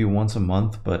maybe once a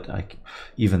month, but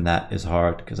even that is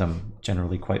hard because I'm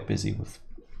generally quite busy with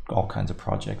all kinds of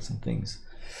projects and things.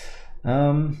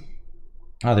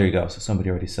 Oh, there you go. So somebody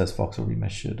already says voxel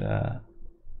remesh should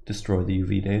destroy the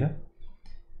UV data.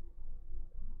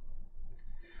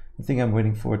 The thing I'm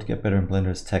waiting for to get better in Blender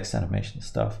is text animation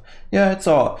stuff. Yeah,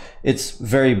 it's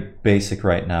very basic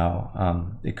right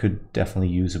now. It could definitely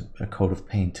use a coat of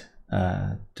paint,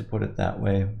 to put it that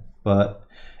way, but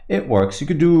it works. You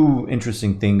could do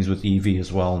interesting things with Eevee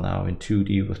as well now in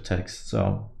 2D with text,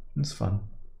 so it's fun.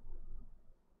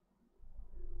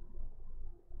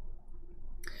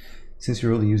 Since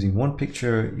you're only using one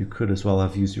picture, you could as well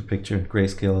have used your picture in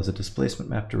grayscale as a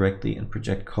displacement map directly and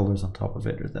project colors on top of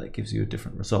it, or that gives you a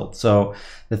different result. So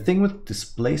the thing with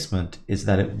displacement is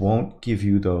that it won't give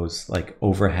you those like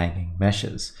overhanging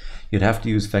meshes. You'd have to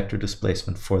use vector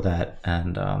displacement for that,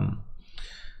 and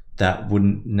that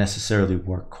wouldn't necessarily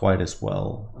work quite as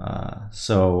well.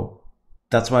 So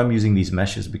that's why I'm using these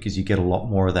meshes, because you get a lot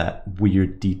more of that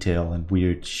weird detail and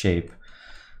weird shape.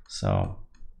 So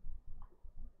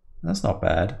that's not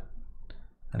bad.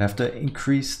 I'd have to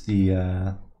increase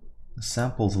the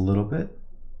samples a little bit,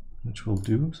 which we'll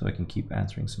do, so I can keep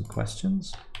answering some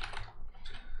questions.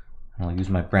 I'll use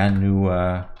my brand new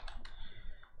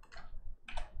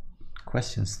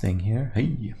questions thing here.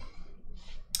 Hey.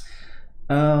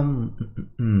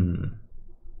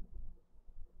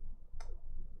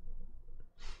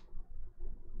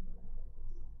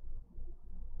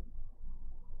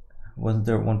 Wasn't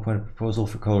there at one point a proposal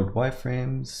for colored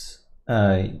wireframes?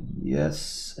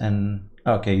 Yes, and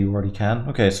okay, you already can.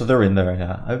 Okay, so they're in there,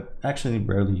 yeah. I actually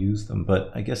rarely use them,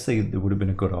 but I guess they would have been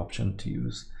a good option to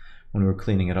use when we were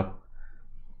cleaning it up.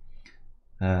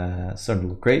 Starting to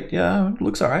look great. Yeah, it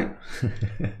looks all right.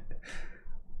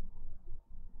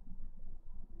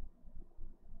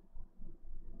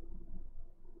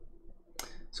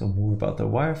 So more about the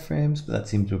wireframes, but that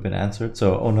seems to have been answered.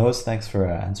 So, oh no, thanks for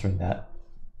answering that.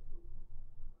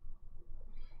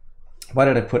 Why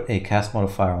did I put a cast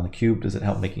modifier on the cube? Does it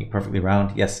help making it perfectly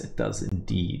round? Yes, it does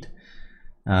indeed.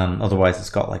 Otherwise, it's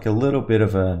got like a little bit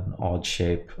of an odd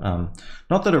shape.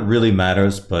 Not that it really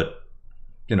matters, but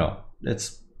you know,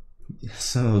 it's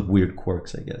some of the weird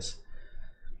quirks, I guess.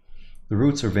 The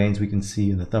roots or veins we can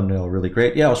see in the thumbnail are really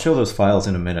great. Yeah, I'll show those files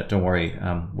in a minute. Don't worry,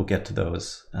 we'll get to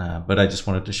those. But I just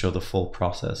wanted to show the full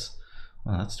process.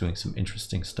 Well, that's doing some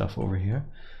interesting stuff over here.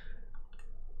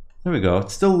 There we go.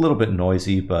 It's still a little bit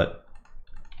noisy, but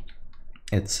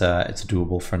it's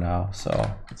doable for now.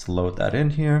 So let's load that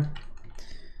in here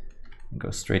and go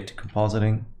straight to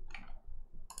compositing.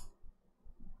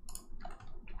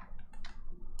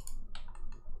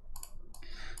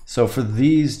 So for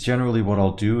these, generally what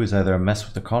I'll do is either mess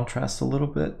with the contrast a little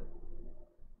bit,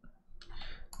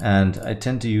 and I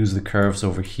tend to use the curves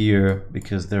over here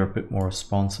because they're a bit more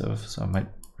responsive, so I might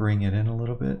bring it in a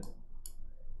little bit.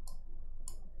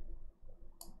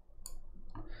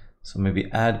 So maybe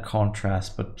add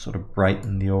contrast, but sort of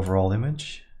brighten the overall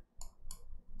image.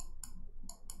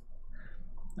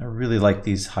 I really like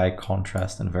these high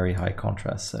contrast and very high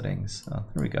contrast settings. So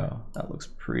there we go. That looks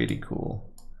pretty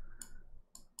cool.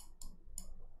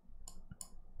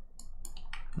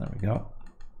 There we go.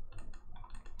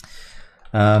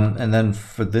 And then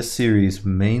for this series,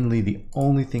 mainly the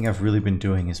only thing I've really been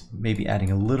doing is maybe adding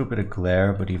a little bit of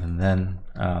glare, but even then,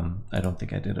 I don't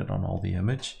think I did it on all the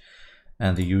image,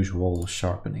 and the usual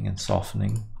sharpening and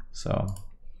softening. So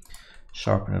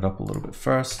sharpen it up a little bit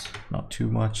first, not too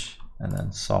much, and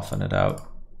then soften it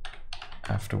out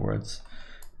afterwards.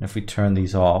 And if we turn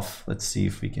these off, let's see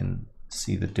if we can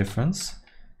see the difference.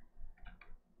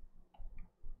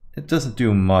 It doesn't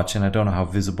do much, and I don't know how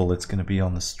visible it's going to be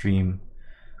on the stream,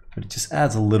 but it just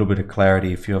adds a little bit of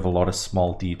clarity if you have a lot of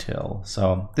small detail.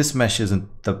 So this mesh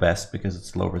isn't the best because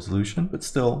it's low resolution, but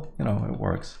still, you know, it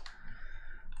works.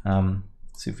 Let's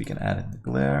see if we can add in the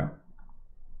glare.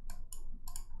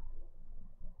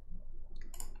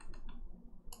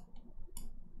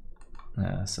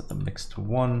 Set the mix to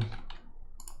 1.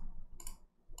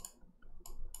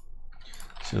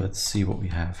 So let's see what we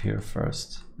have here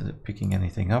first. Is it picking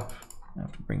anything up? I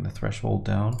have to bring the threshold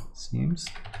down, it seems.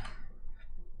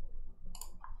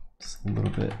 Just a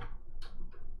little bit.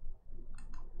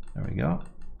 There we go.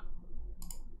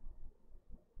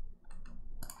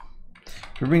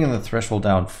 If we're bringing the threshold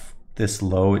down this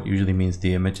low, it usually means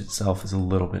the image itself is a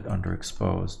little bit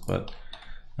underexposed, but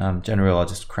generally I'll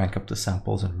just crank up the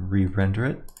samples and re-render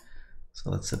it. So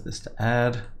let's set this to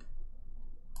add.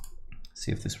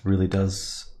 See if this really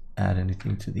does add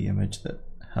anything to the image that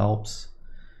helps.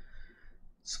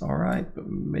 It's all right, but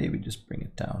maybe just bring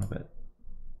it down a bit.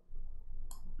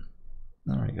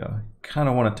 There we go. Kind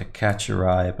of want it to catch your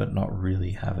eye, but not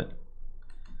really have it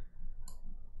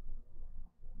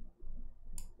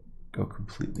go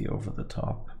completely over the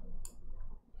top.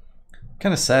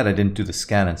 Kind of sad I didn't do the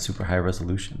scan in super high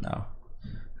resolution now. I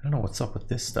don't know what's up with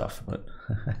this stuff, but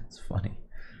it's funny.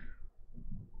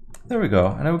 There we go,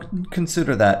 and I would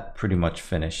consider that pretty much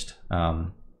finished.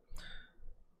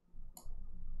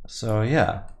 So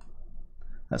yeah,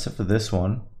 that's it for this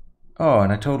one. Oh,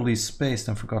 and I totally spaced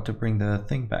and forgot to bring the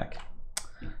thing back.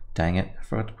 Dang it, I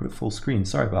forgot to put it full screen.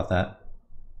 Sorry about that.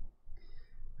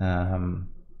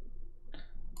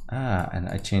 And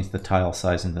I changed the tile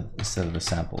size instead of the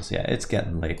samples. Yeah, it's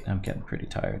getting late. I'm getting pretty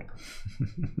tired.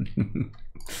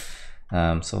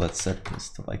 So let's set this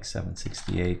to like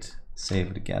 768.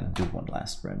 Save it again and do one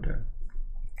last render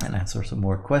and answer some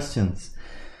more questions.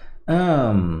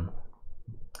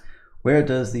 Where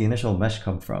does the initial mesh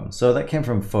come from? So that came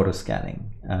from photo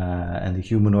scanning, and the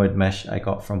humanoid mesh I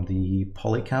got from the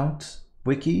Polycount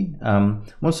wiki.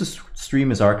 Once the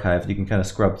stream is archived, you can kind of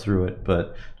scrub through it,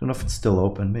 but I don't know if it's still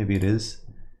open. Maybe it is.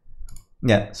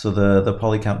 Yeah, so the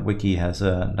Polycount wiki has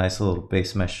a nice little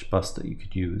base mesh bus that you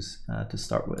could use to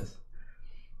start with.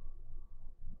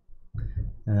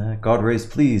 God raise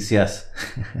please, yes.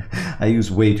 I use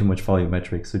way too much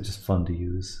volumetric, so just fun to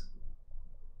use.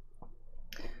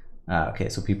 Okay,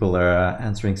 so people are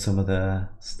answering some of the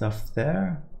stuff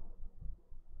there.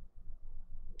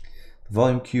 The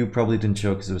volume cube probably didn't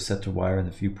show because it was set to wire in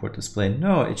the viewport display.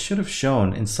 No, it should have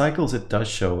shown. In Cycles it does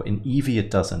show. In Eevee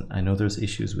it doesn't. I know there's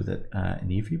issues with it in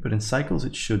Eevee, but in Cycles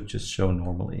it should just show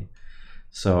normally.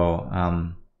 So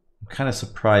I'm kind of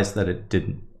surprised that it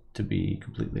didn't, to be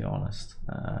completely honest.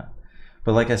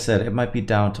 But like I said, it might be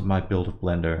down to my build of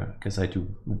Blender because I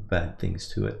do bad things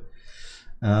to it.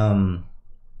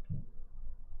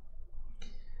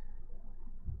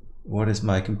 What is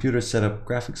my computer setup?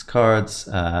 Graphics cards.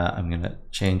 I'm going to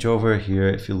change over here.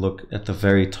 If you look at the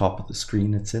very top of the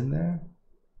screen, it's in there.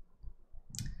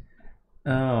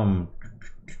 Can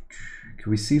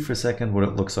we see for a second what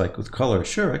it looks like with color?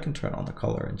 Sure, I can turn on the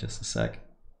color in just a sec.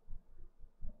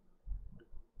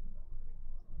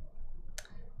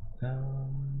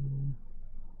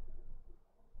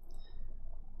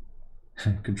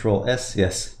 Control S,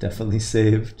 yes, definitely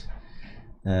saved.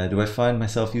 Do I find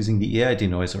myself using the AI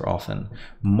denoiser often?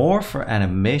 More for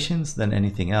animations than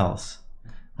anything else.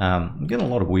 I'm getting a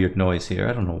lot of weird noise here.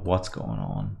 I don't know what's going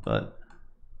on, but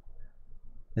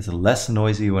it's less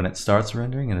noisy when it starts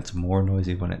rendering and it's more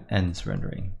noisy when it ends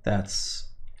rendering.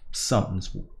 That's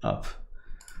something's up.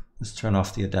 Let's turn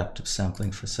off the adaptive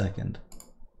sampling for a second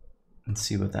and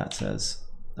see what that says.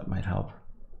 That might help.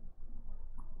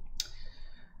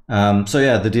 So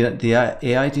yeah, the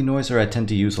AI denoiser I tend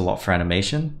to use a lot for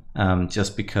animation,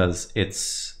 just because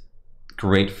it's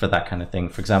great for that kind of thing.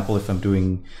 For example, if I'm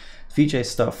doing VJ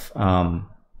stuff,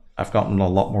 I've gotten a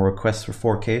lot more requests for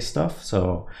 4K stuff,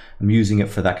 so I'm using it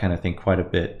for that kind of thing quite a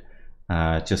bit,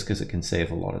 just because it can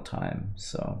save a lot of time.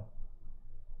 So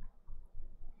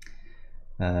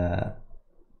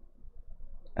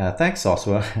Thanks,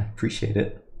 Sosua. Appreciate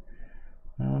it.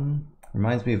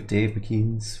 Reminds me of Dave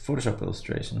McKean's Photoshop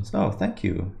illustrations. Oh, thank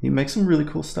you. He makes some really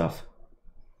cool stuff.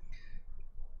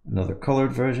 Another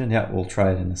colored version. Yeah, we'll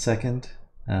try it in a second.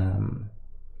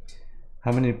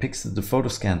 How many pics did the photo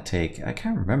scan take? I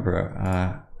can't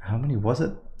remember. How many was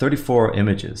it? 34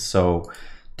 images. So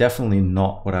definitely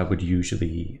not what I would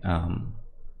usually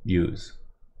use.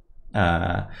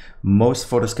 Most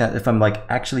photo scan, if I'm like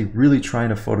actually really trying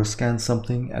to photo scan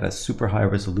something at a super high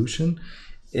resolution,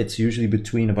 it's usually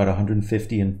between about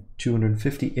 150 and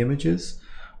 250 images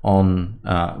on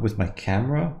with my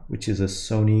camera, which is a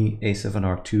Sony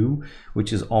a7R II,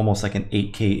 which is almost like an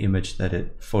 8K image that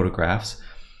it photographs.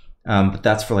 But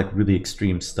that's for like really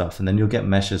extreme stuff. And then you'll get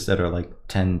meshes that are like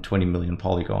 10, 20 million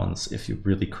polygons if you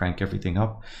really crank everything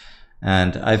up.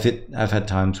 And I've had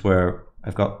times where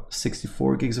I've got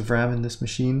 64 gigs of RAM in this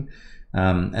machine,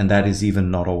 and that is even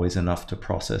not always enough to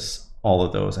process all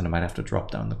of those, and I might have to drop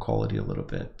down the quality a little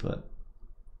bit. But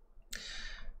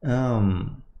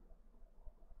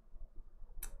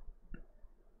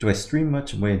do I stream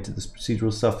much and way into this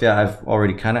procedural stuff? Yeah, I've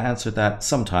already kind of answered that.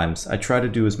 Sometimes I try to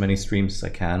do as many streams as I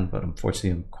can, but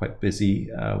unfortunately I'm quite busy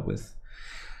with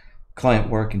client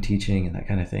work and teaching and that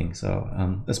kind of thing.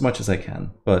 So as much as I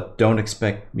can, but don't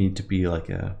expect me to be like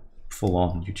a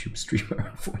full-on YouTube streamer,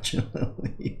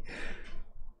 unfortunately.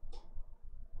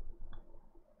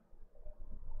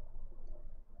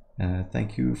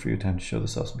 Thank you for your time to show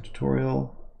this awesome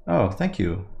tutorial. Oh, thank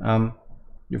you.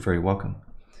 You're very welcome.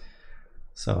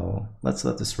 So let's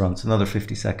let this run. It's another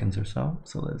 50 seconds or so.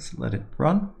 So let's let it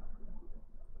run.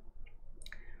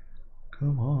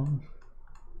 Come on.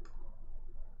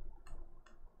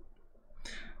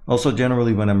 Also,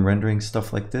 generally when I'm rendering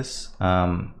stuff like this,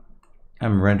 I'm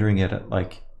rendering it at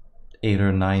like 8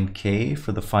 or 9K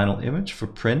for the final image for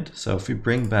print. So if we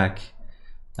bring back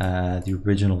the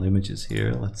original images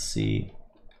here, let's see.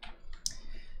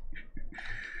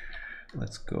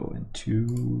 Let's go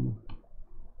into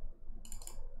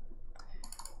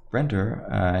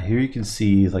render. Here you can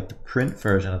see like the print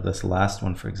version of this last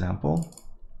one, for example.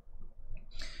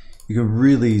 You can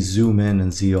really zoom in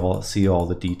and see all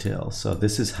the details. So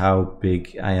this is how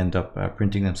big I end up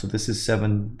printing them. So this is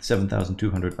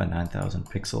 7,200 by 9,000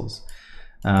 pixels.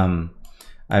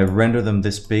 I render them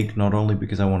this big not only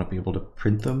because I want to be able to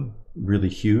print them really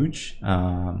huge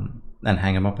and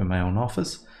hang them up in my own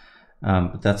office,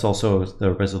 but that's also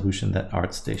the resolution that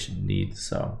ArtStation needs.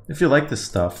 So if you like this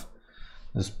stuff,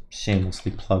 just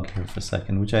shamelessly plug here for a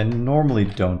second, which I normally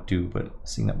don't do, but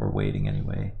seeing that we're waiting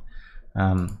anyway.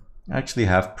 I actually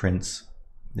have prints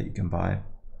that you can buy.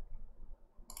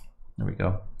 There we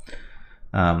go.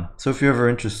 So if you're ever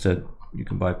interested, you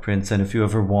can buy prints. And if you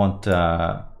ever want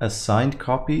a signed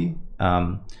copy,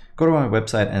 go to my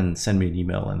website and send me an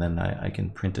email, and then I can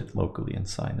print it locally and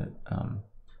sign it.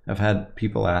 I've had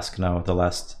people ask now the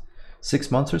last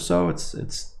 6 months or so.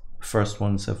 It's first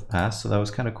ones have passed, so that was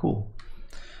kind of cool.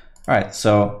 All right,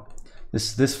 so this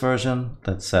is this version.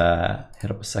 Let's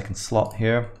hit up a second slot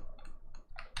here.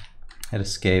 Hit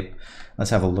escape.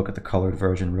 Let's have a look at the colored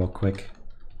version real quick.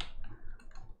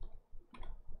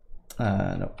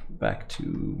 No, back to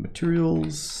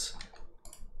materials.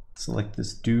 Select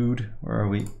this dude. Where are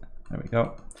we? There we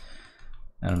go.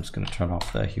 And I'm just going to turn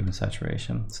off the hue and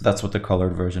saturation. So that's what the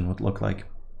colored version would look like.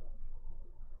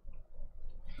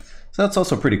 So that's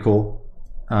also pretty cool.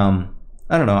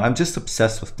 I don't know, I'm just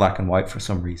obsessed with black and white for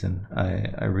some reason.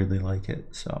 I really like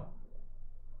it, so.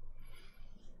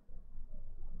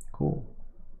 Cool.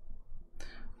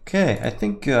 Okay, I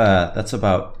think that's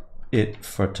about it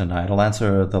for tonight. I'll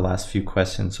answer the last few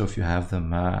questions, so if you have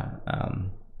them,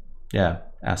 yeah,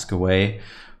 ask away.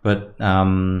 But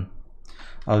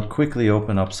I'll quickly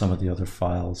open up some of the other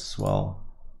files as well.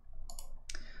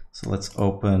 So let's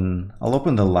open, I'll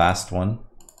open the last one.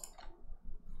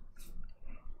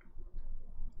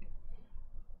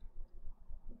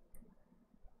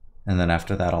 And then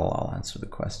after that, I'll answer the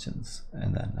questions,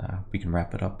 and then we can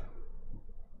wrap it up.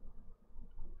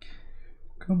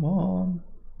 Come on.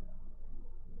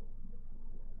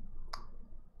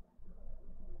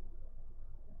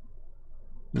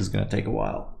 This is going to take a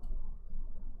while.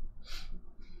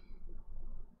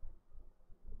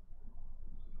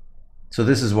 So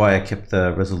this is why I kept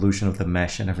the resolution of the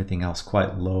mesh and everything else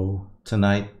quite low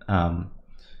tonight.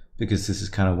 Because this is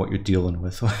kind of what you're dealing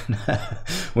with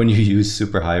when you use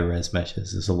super high res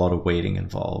meshes. There's a lot of waiting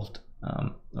involved.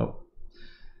 Oh,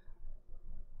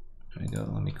 there we go.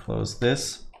 Let me close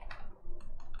this.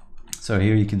 So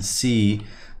here you can see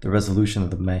the resolution of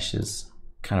the mesh is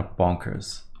kind of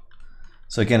bonkers.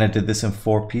 So again, I did this in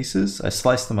 4 pieces. I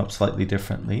sliced them up slightly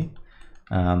differently.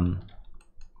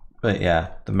 But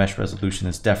yeah, the mesh resolution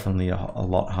is definitely a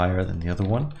lot higher than the other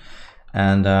one.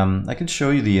 And I can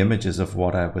show you the images of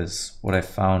what I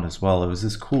found as well. It was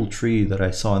this cool tree that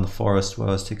I saw in the forest while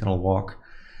I was taking a walk.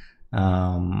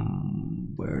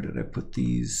 Where did I put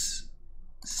these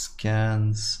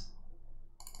scans?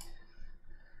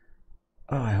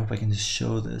 Oh, I hope I can just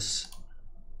show this.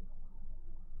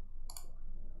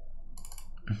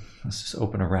 Let's just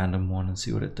open a random one and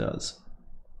see what it does.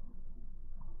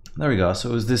 There we go. So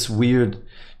it was this weird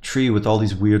tree with all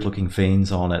these weird looking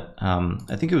veins on it.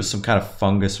 I think it was some kind of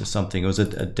fungus or something. It was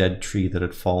a dead tree that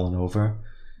had fallen over.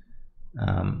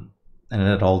 And it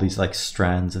had all these like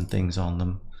strands and things on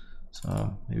them.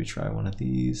 So maybe try one of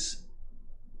these.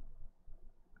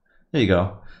 There you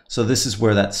go. So this is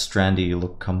where that strandy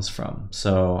look comes from.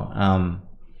 So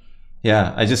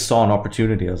yeah, I just saw an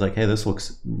opportunity. I was like, hey, this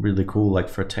looks really cool, like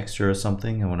for texture or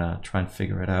something. I want to try and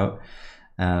figure it out.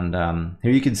 And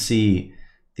here you can see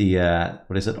the,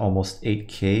 what is it, almost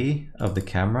 8K of the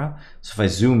camera. So if I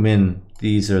zoom in,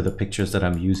 these are the pictures that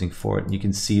I'm using for it. And you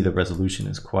can see the resolution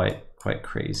is quite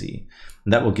crazy.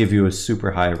 And that will give you a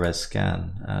super high res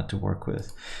scan to work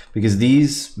with. Because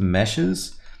these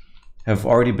meshes have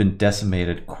already been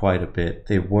decimated quite a bit.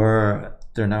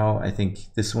 They're now, I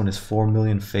think this one is 4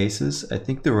 million faces. I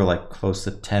think they were like close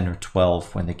to 10 or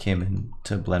 12 when they came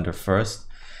into Blender first.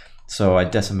 So I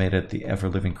decimated the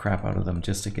ever-living crap out of them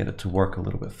just to get it to work a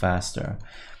little bit faster.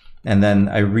 And then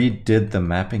I redid the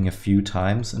mapping a few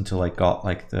times until I got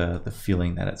like the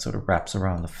feeling that it sort of wraps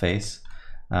around the face.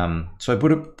 So I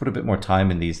put a bit more time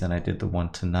in these than I did the one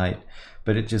tonight,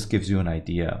 but it just gives you an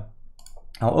idea.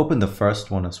 I'll open the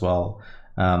first one as well,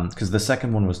 because the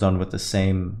second one was done with the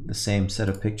same set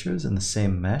of pictures and the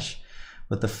same mesh.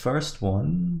 But the first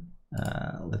one,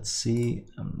 let's see,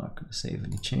 I'm not going to save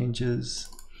any changes.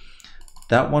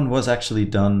 That one was actually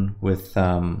done with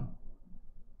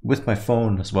my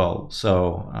phone as well.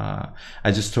 So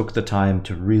I just took the time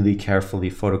to really carefully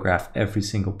photograph every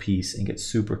single piece and get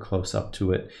super close up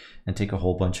to it and take a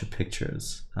whole bunch of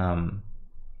pictures.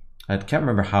 I can't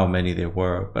remember how many there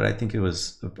were, but I think it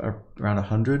was around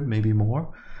 100, maybe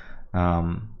more.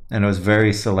 And I was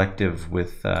very selective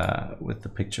with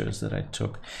the pictures that I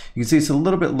took. You can see it's a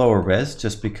little bit lower res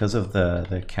just because of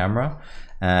the camera.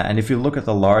 And if you look at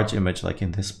the large image, like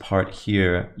in this part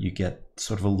here, you get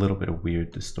sort of a little bit of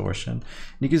weird distortion. And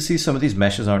you can see some of these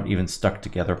meshes aren't even stuck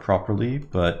together properly,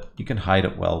 but you can hide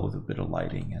it well with a bit of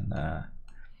lighting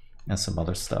and some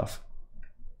other stuff.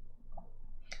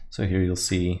 So here you'll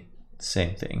see the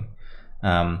same thing.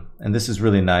 And this is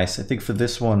really nice. I think for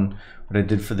this one, what I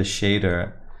did for the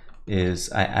shader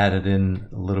is I added in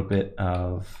a little bit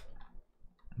of,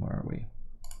 where are we?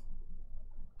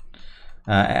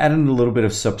 I added in a little bit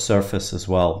of subsurface as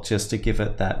well, just to give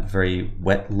it that very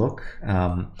wet look,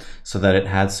 so that it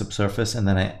had subsurface. And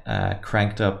then I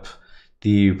cranked up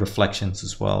the reflections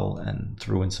as well and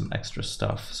threw in some extra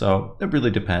stuff. So it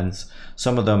really depends.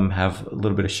 Some of them have a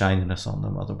little bit of shininess on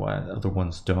them, otherwise other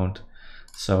ones don't.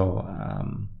 So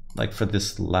like for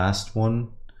this last one,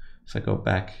 if I go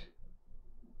back,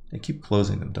 I keep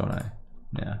closing them, don't I?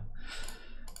 Yeah.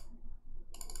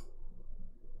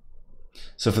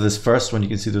 So for this first one, you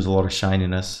can see there's a lot of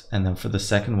shininess. And then for the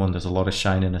second one, there's a lot of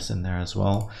shininess in there as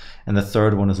well. And the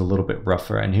third one is a little bit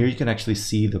rougher. And here you can actually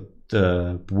see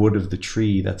the wood of the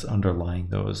tree that's underlying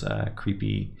those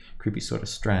creepy sort of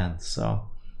strands.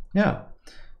 So yeah,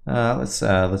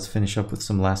 let's finish up with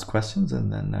some last questions,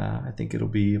 and then I think it'll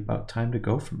be about time to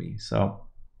go for me. So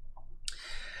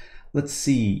let's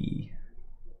see.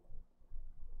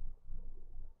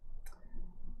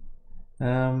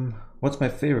 What's my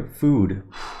favorite food?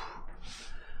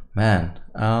 Man,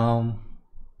 I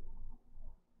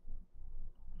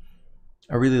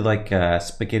really like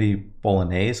spaghetti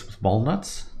bolognese with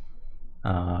walnuts.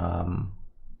 And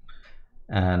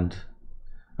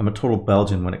I'm a total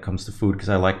Belgian when it comes to food because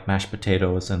I like mashed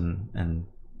potatoes and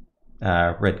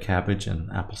red cabbage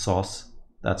and applesauce.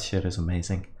 That shit is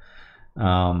amazing.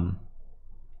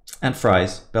 And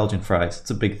fries, Belgian fries.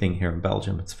 It's a big thing here in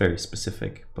Belgium. It's very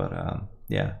specific, but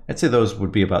yeah, I'd say those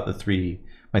would be about my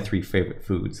three favorite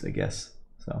foods, I guess.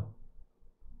 So,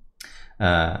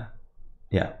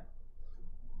 yeah.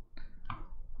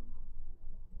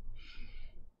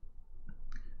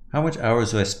 How much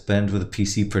hours do I spend with a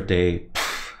PC per day?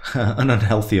 An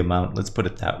unhealthy amount, let's put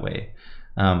it that way.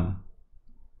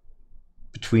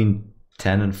 Between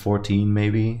 10 and 14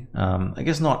 maybe. I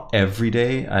guess not every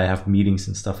day. I have meetings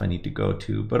and stuff I need to go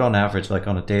to, but on average, like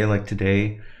on a day like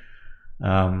today,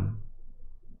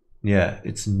 yeah,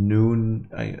 it's noon.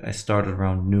 I started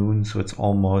around noon, so it's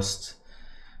almost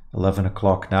 11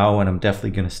 o'clock now, and I'm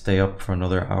definitely going to stay up for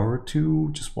another hour or two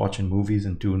just watching movies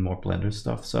and doing more Blender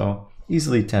stuff. So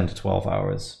easily 10 to 12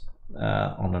 hours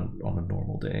on a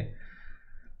normal day.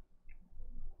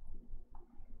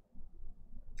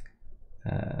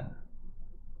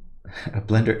 A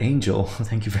Blender angel,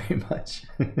 thank you very much.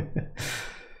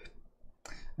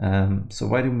 So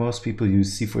why do most people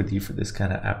use C4D for this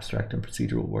kind of abstract and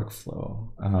procedural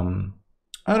workflow?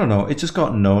 I don't know, it just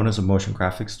got known as a motion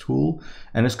graphics tool,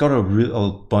 and it's got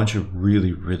a bunch of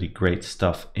really, really great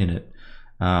stuff in it.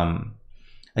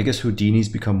 I guess Houdini's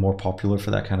become more popular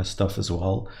for that kind of stuff as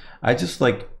well. I just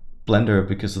like Blender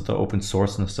because of the open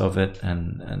sourceness of it,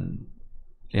 and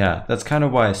yeah, that's kind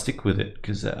of why I stick with it,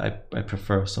 because I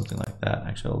prefer something like that.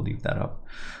 Actually, I'll leave that up.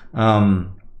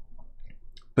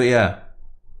 But yeah,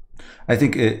 I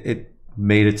think it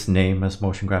made its name as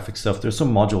motion graphic stuff. There's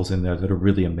some modules in there that are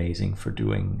really amazing for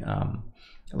doing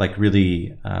like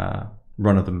really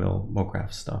run-of-the-mill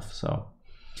MoGraph stuff. So,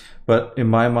 but in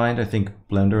my mind, I think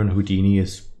Blender and Houdini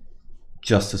is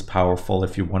just as powerful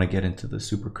if you want to get into the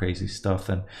super crazy stuff.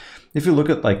 And if you look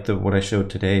at like what I showed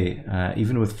today,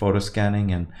 even with photo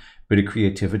scanning and a bit of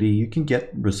creativity, you can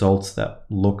get results that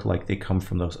look like they come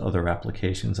from those other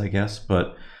applications, I guess.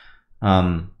 But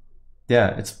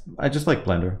yeah, I just like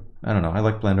Blender. I don't know, I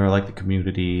like Blender, I like the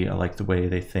community, I like the way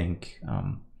they think.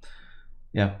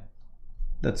 Yeah,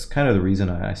 that's kind of the reason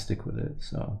I stick with it.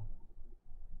 So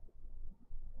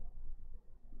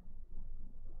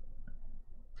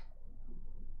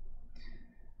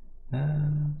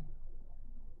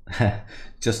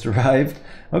just arrived.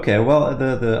 Okay, well,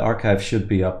 the archive should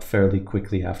be up fairly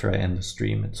quickly after I end the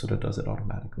stream. It sort of does it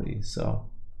automatically. So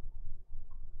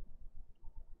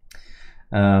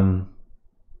they're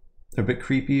a bit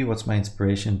creepy. What's my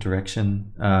inspiration,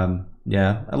 direction?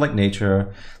 Yeah, I like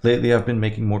nature. Lately I've been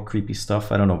making more creepy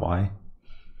stuff. I don't know why.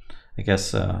 I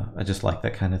guess I just like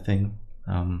that kind of thing.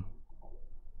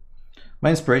 My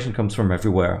inspiration comes from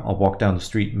everywhere. I'll walk down the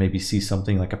street and maybe see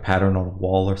something like a pattern on a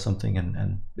wall or something,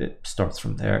 and it starts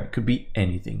from there. It could be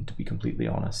anything, to be completely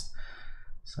honest.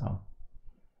 So,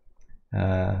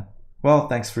 well,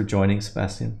 thanks for joining,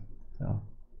 Sebastian. So,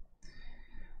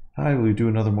 hi, will you do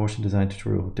another motion design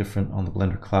tutorial different on the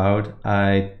Blender Cloud?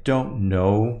 I don't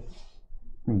know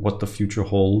what the future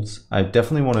holds. I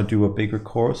definitely want to do a bigger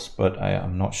course, but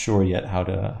I'm not sure yet how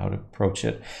to approach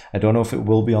it. I don't know if it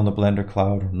will be on the Blender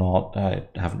Cloud or not. I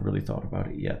haven't really thought about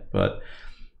it yet, but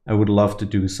I would love to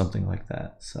do something like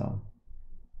that. So,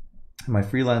 am I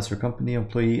freelancer company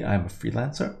employee? I'm a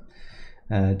freelancer.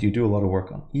 Do you do a lot of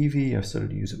work on Eevee? I've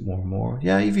started to use it more and more.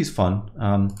 Yeah, Eevee's fun.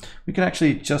 We can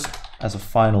actually, just as a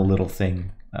final little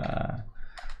thing,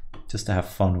 just to have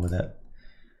fun with it,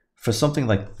 for something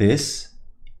like this,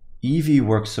 Eevee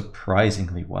works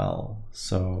surprisingly well.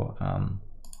 So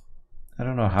I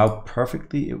don't know how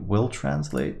perfectly it will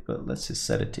translate, but let's just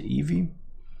set it to Eevee.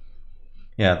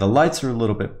 Yeah, the lights are a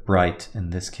little bit bright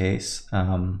in this case,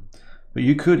 but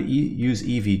you could use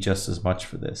Eevee just as much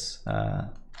for this.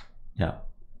 Yeah,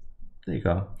 there you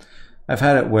go. I've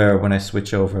had it where when I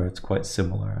switch over, it's quite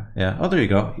similar. Yeah, oh, there you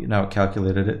go. Now it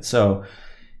calculated it. So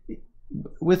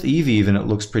with Eevee even, it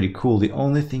looks pretty cool. The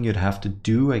only thing you'd have to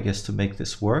do, I guess, to make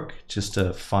this work, just to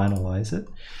finalize it,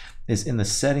 is in the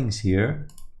settings here,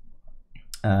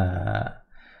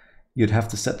 you'd have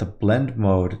to set the blend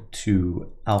mode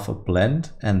to alpha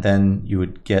blend, and then you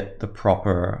would get the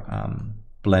proper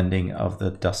blending of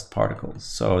the dust particles.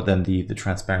 So then the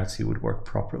transparency would work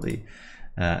properly.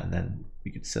 And then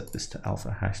we could set this to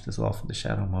alpha hashed as well for the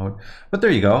shadow mode. But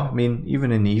there you go. I mean,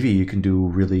 even in Eevee, you can do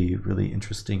really, really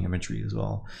interesting imagery as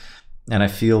well. And I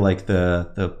feel like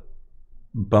the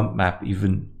bump map,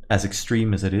 even as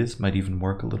extreme as it is, might even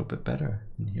work a little bit better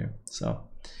in here. So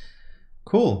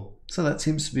cool. So that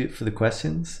seems to be it for the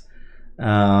questions.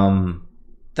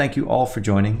 Thank you all for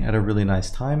joining. I had a really nice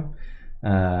time.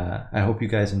 I hope you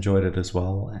guys enjoyed it as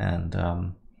well. And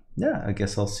yeah, I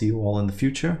guess I'll see you all in the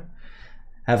future.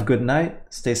 Have a good night,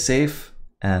 stay safe,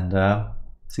 and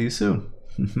see you soon.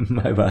 Bye bye.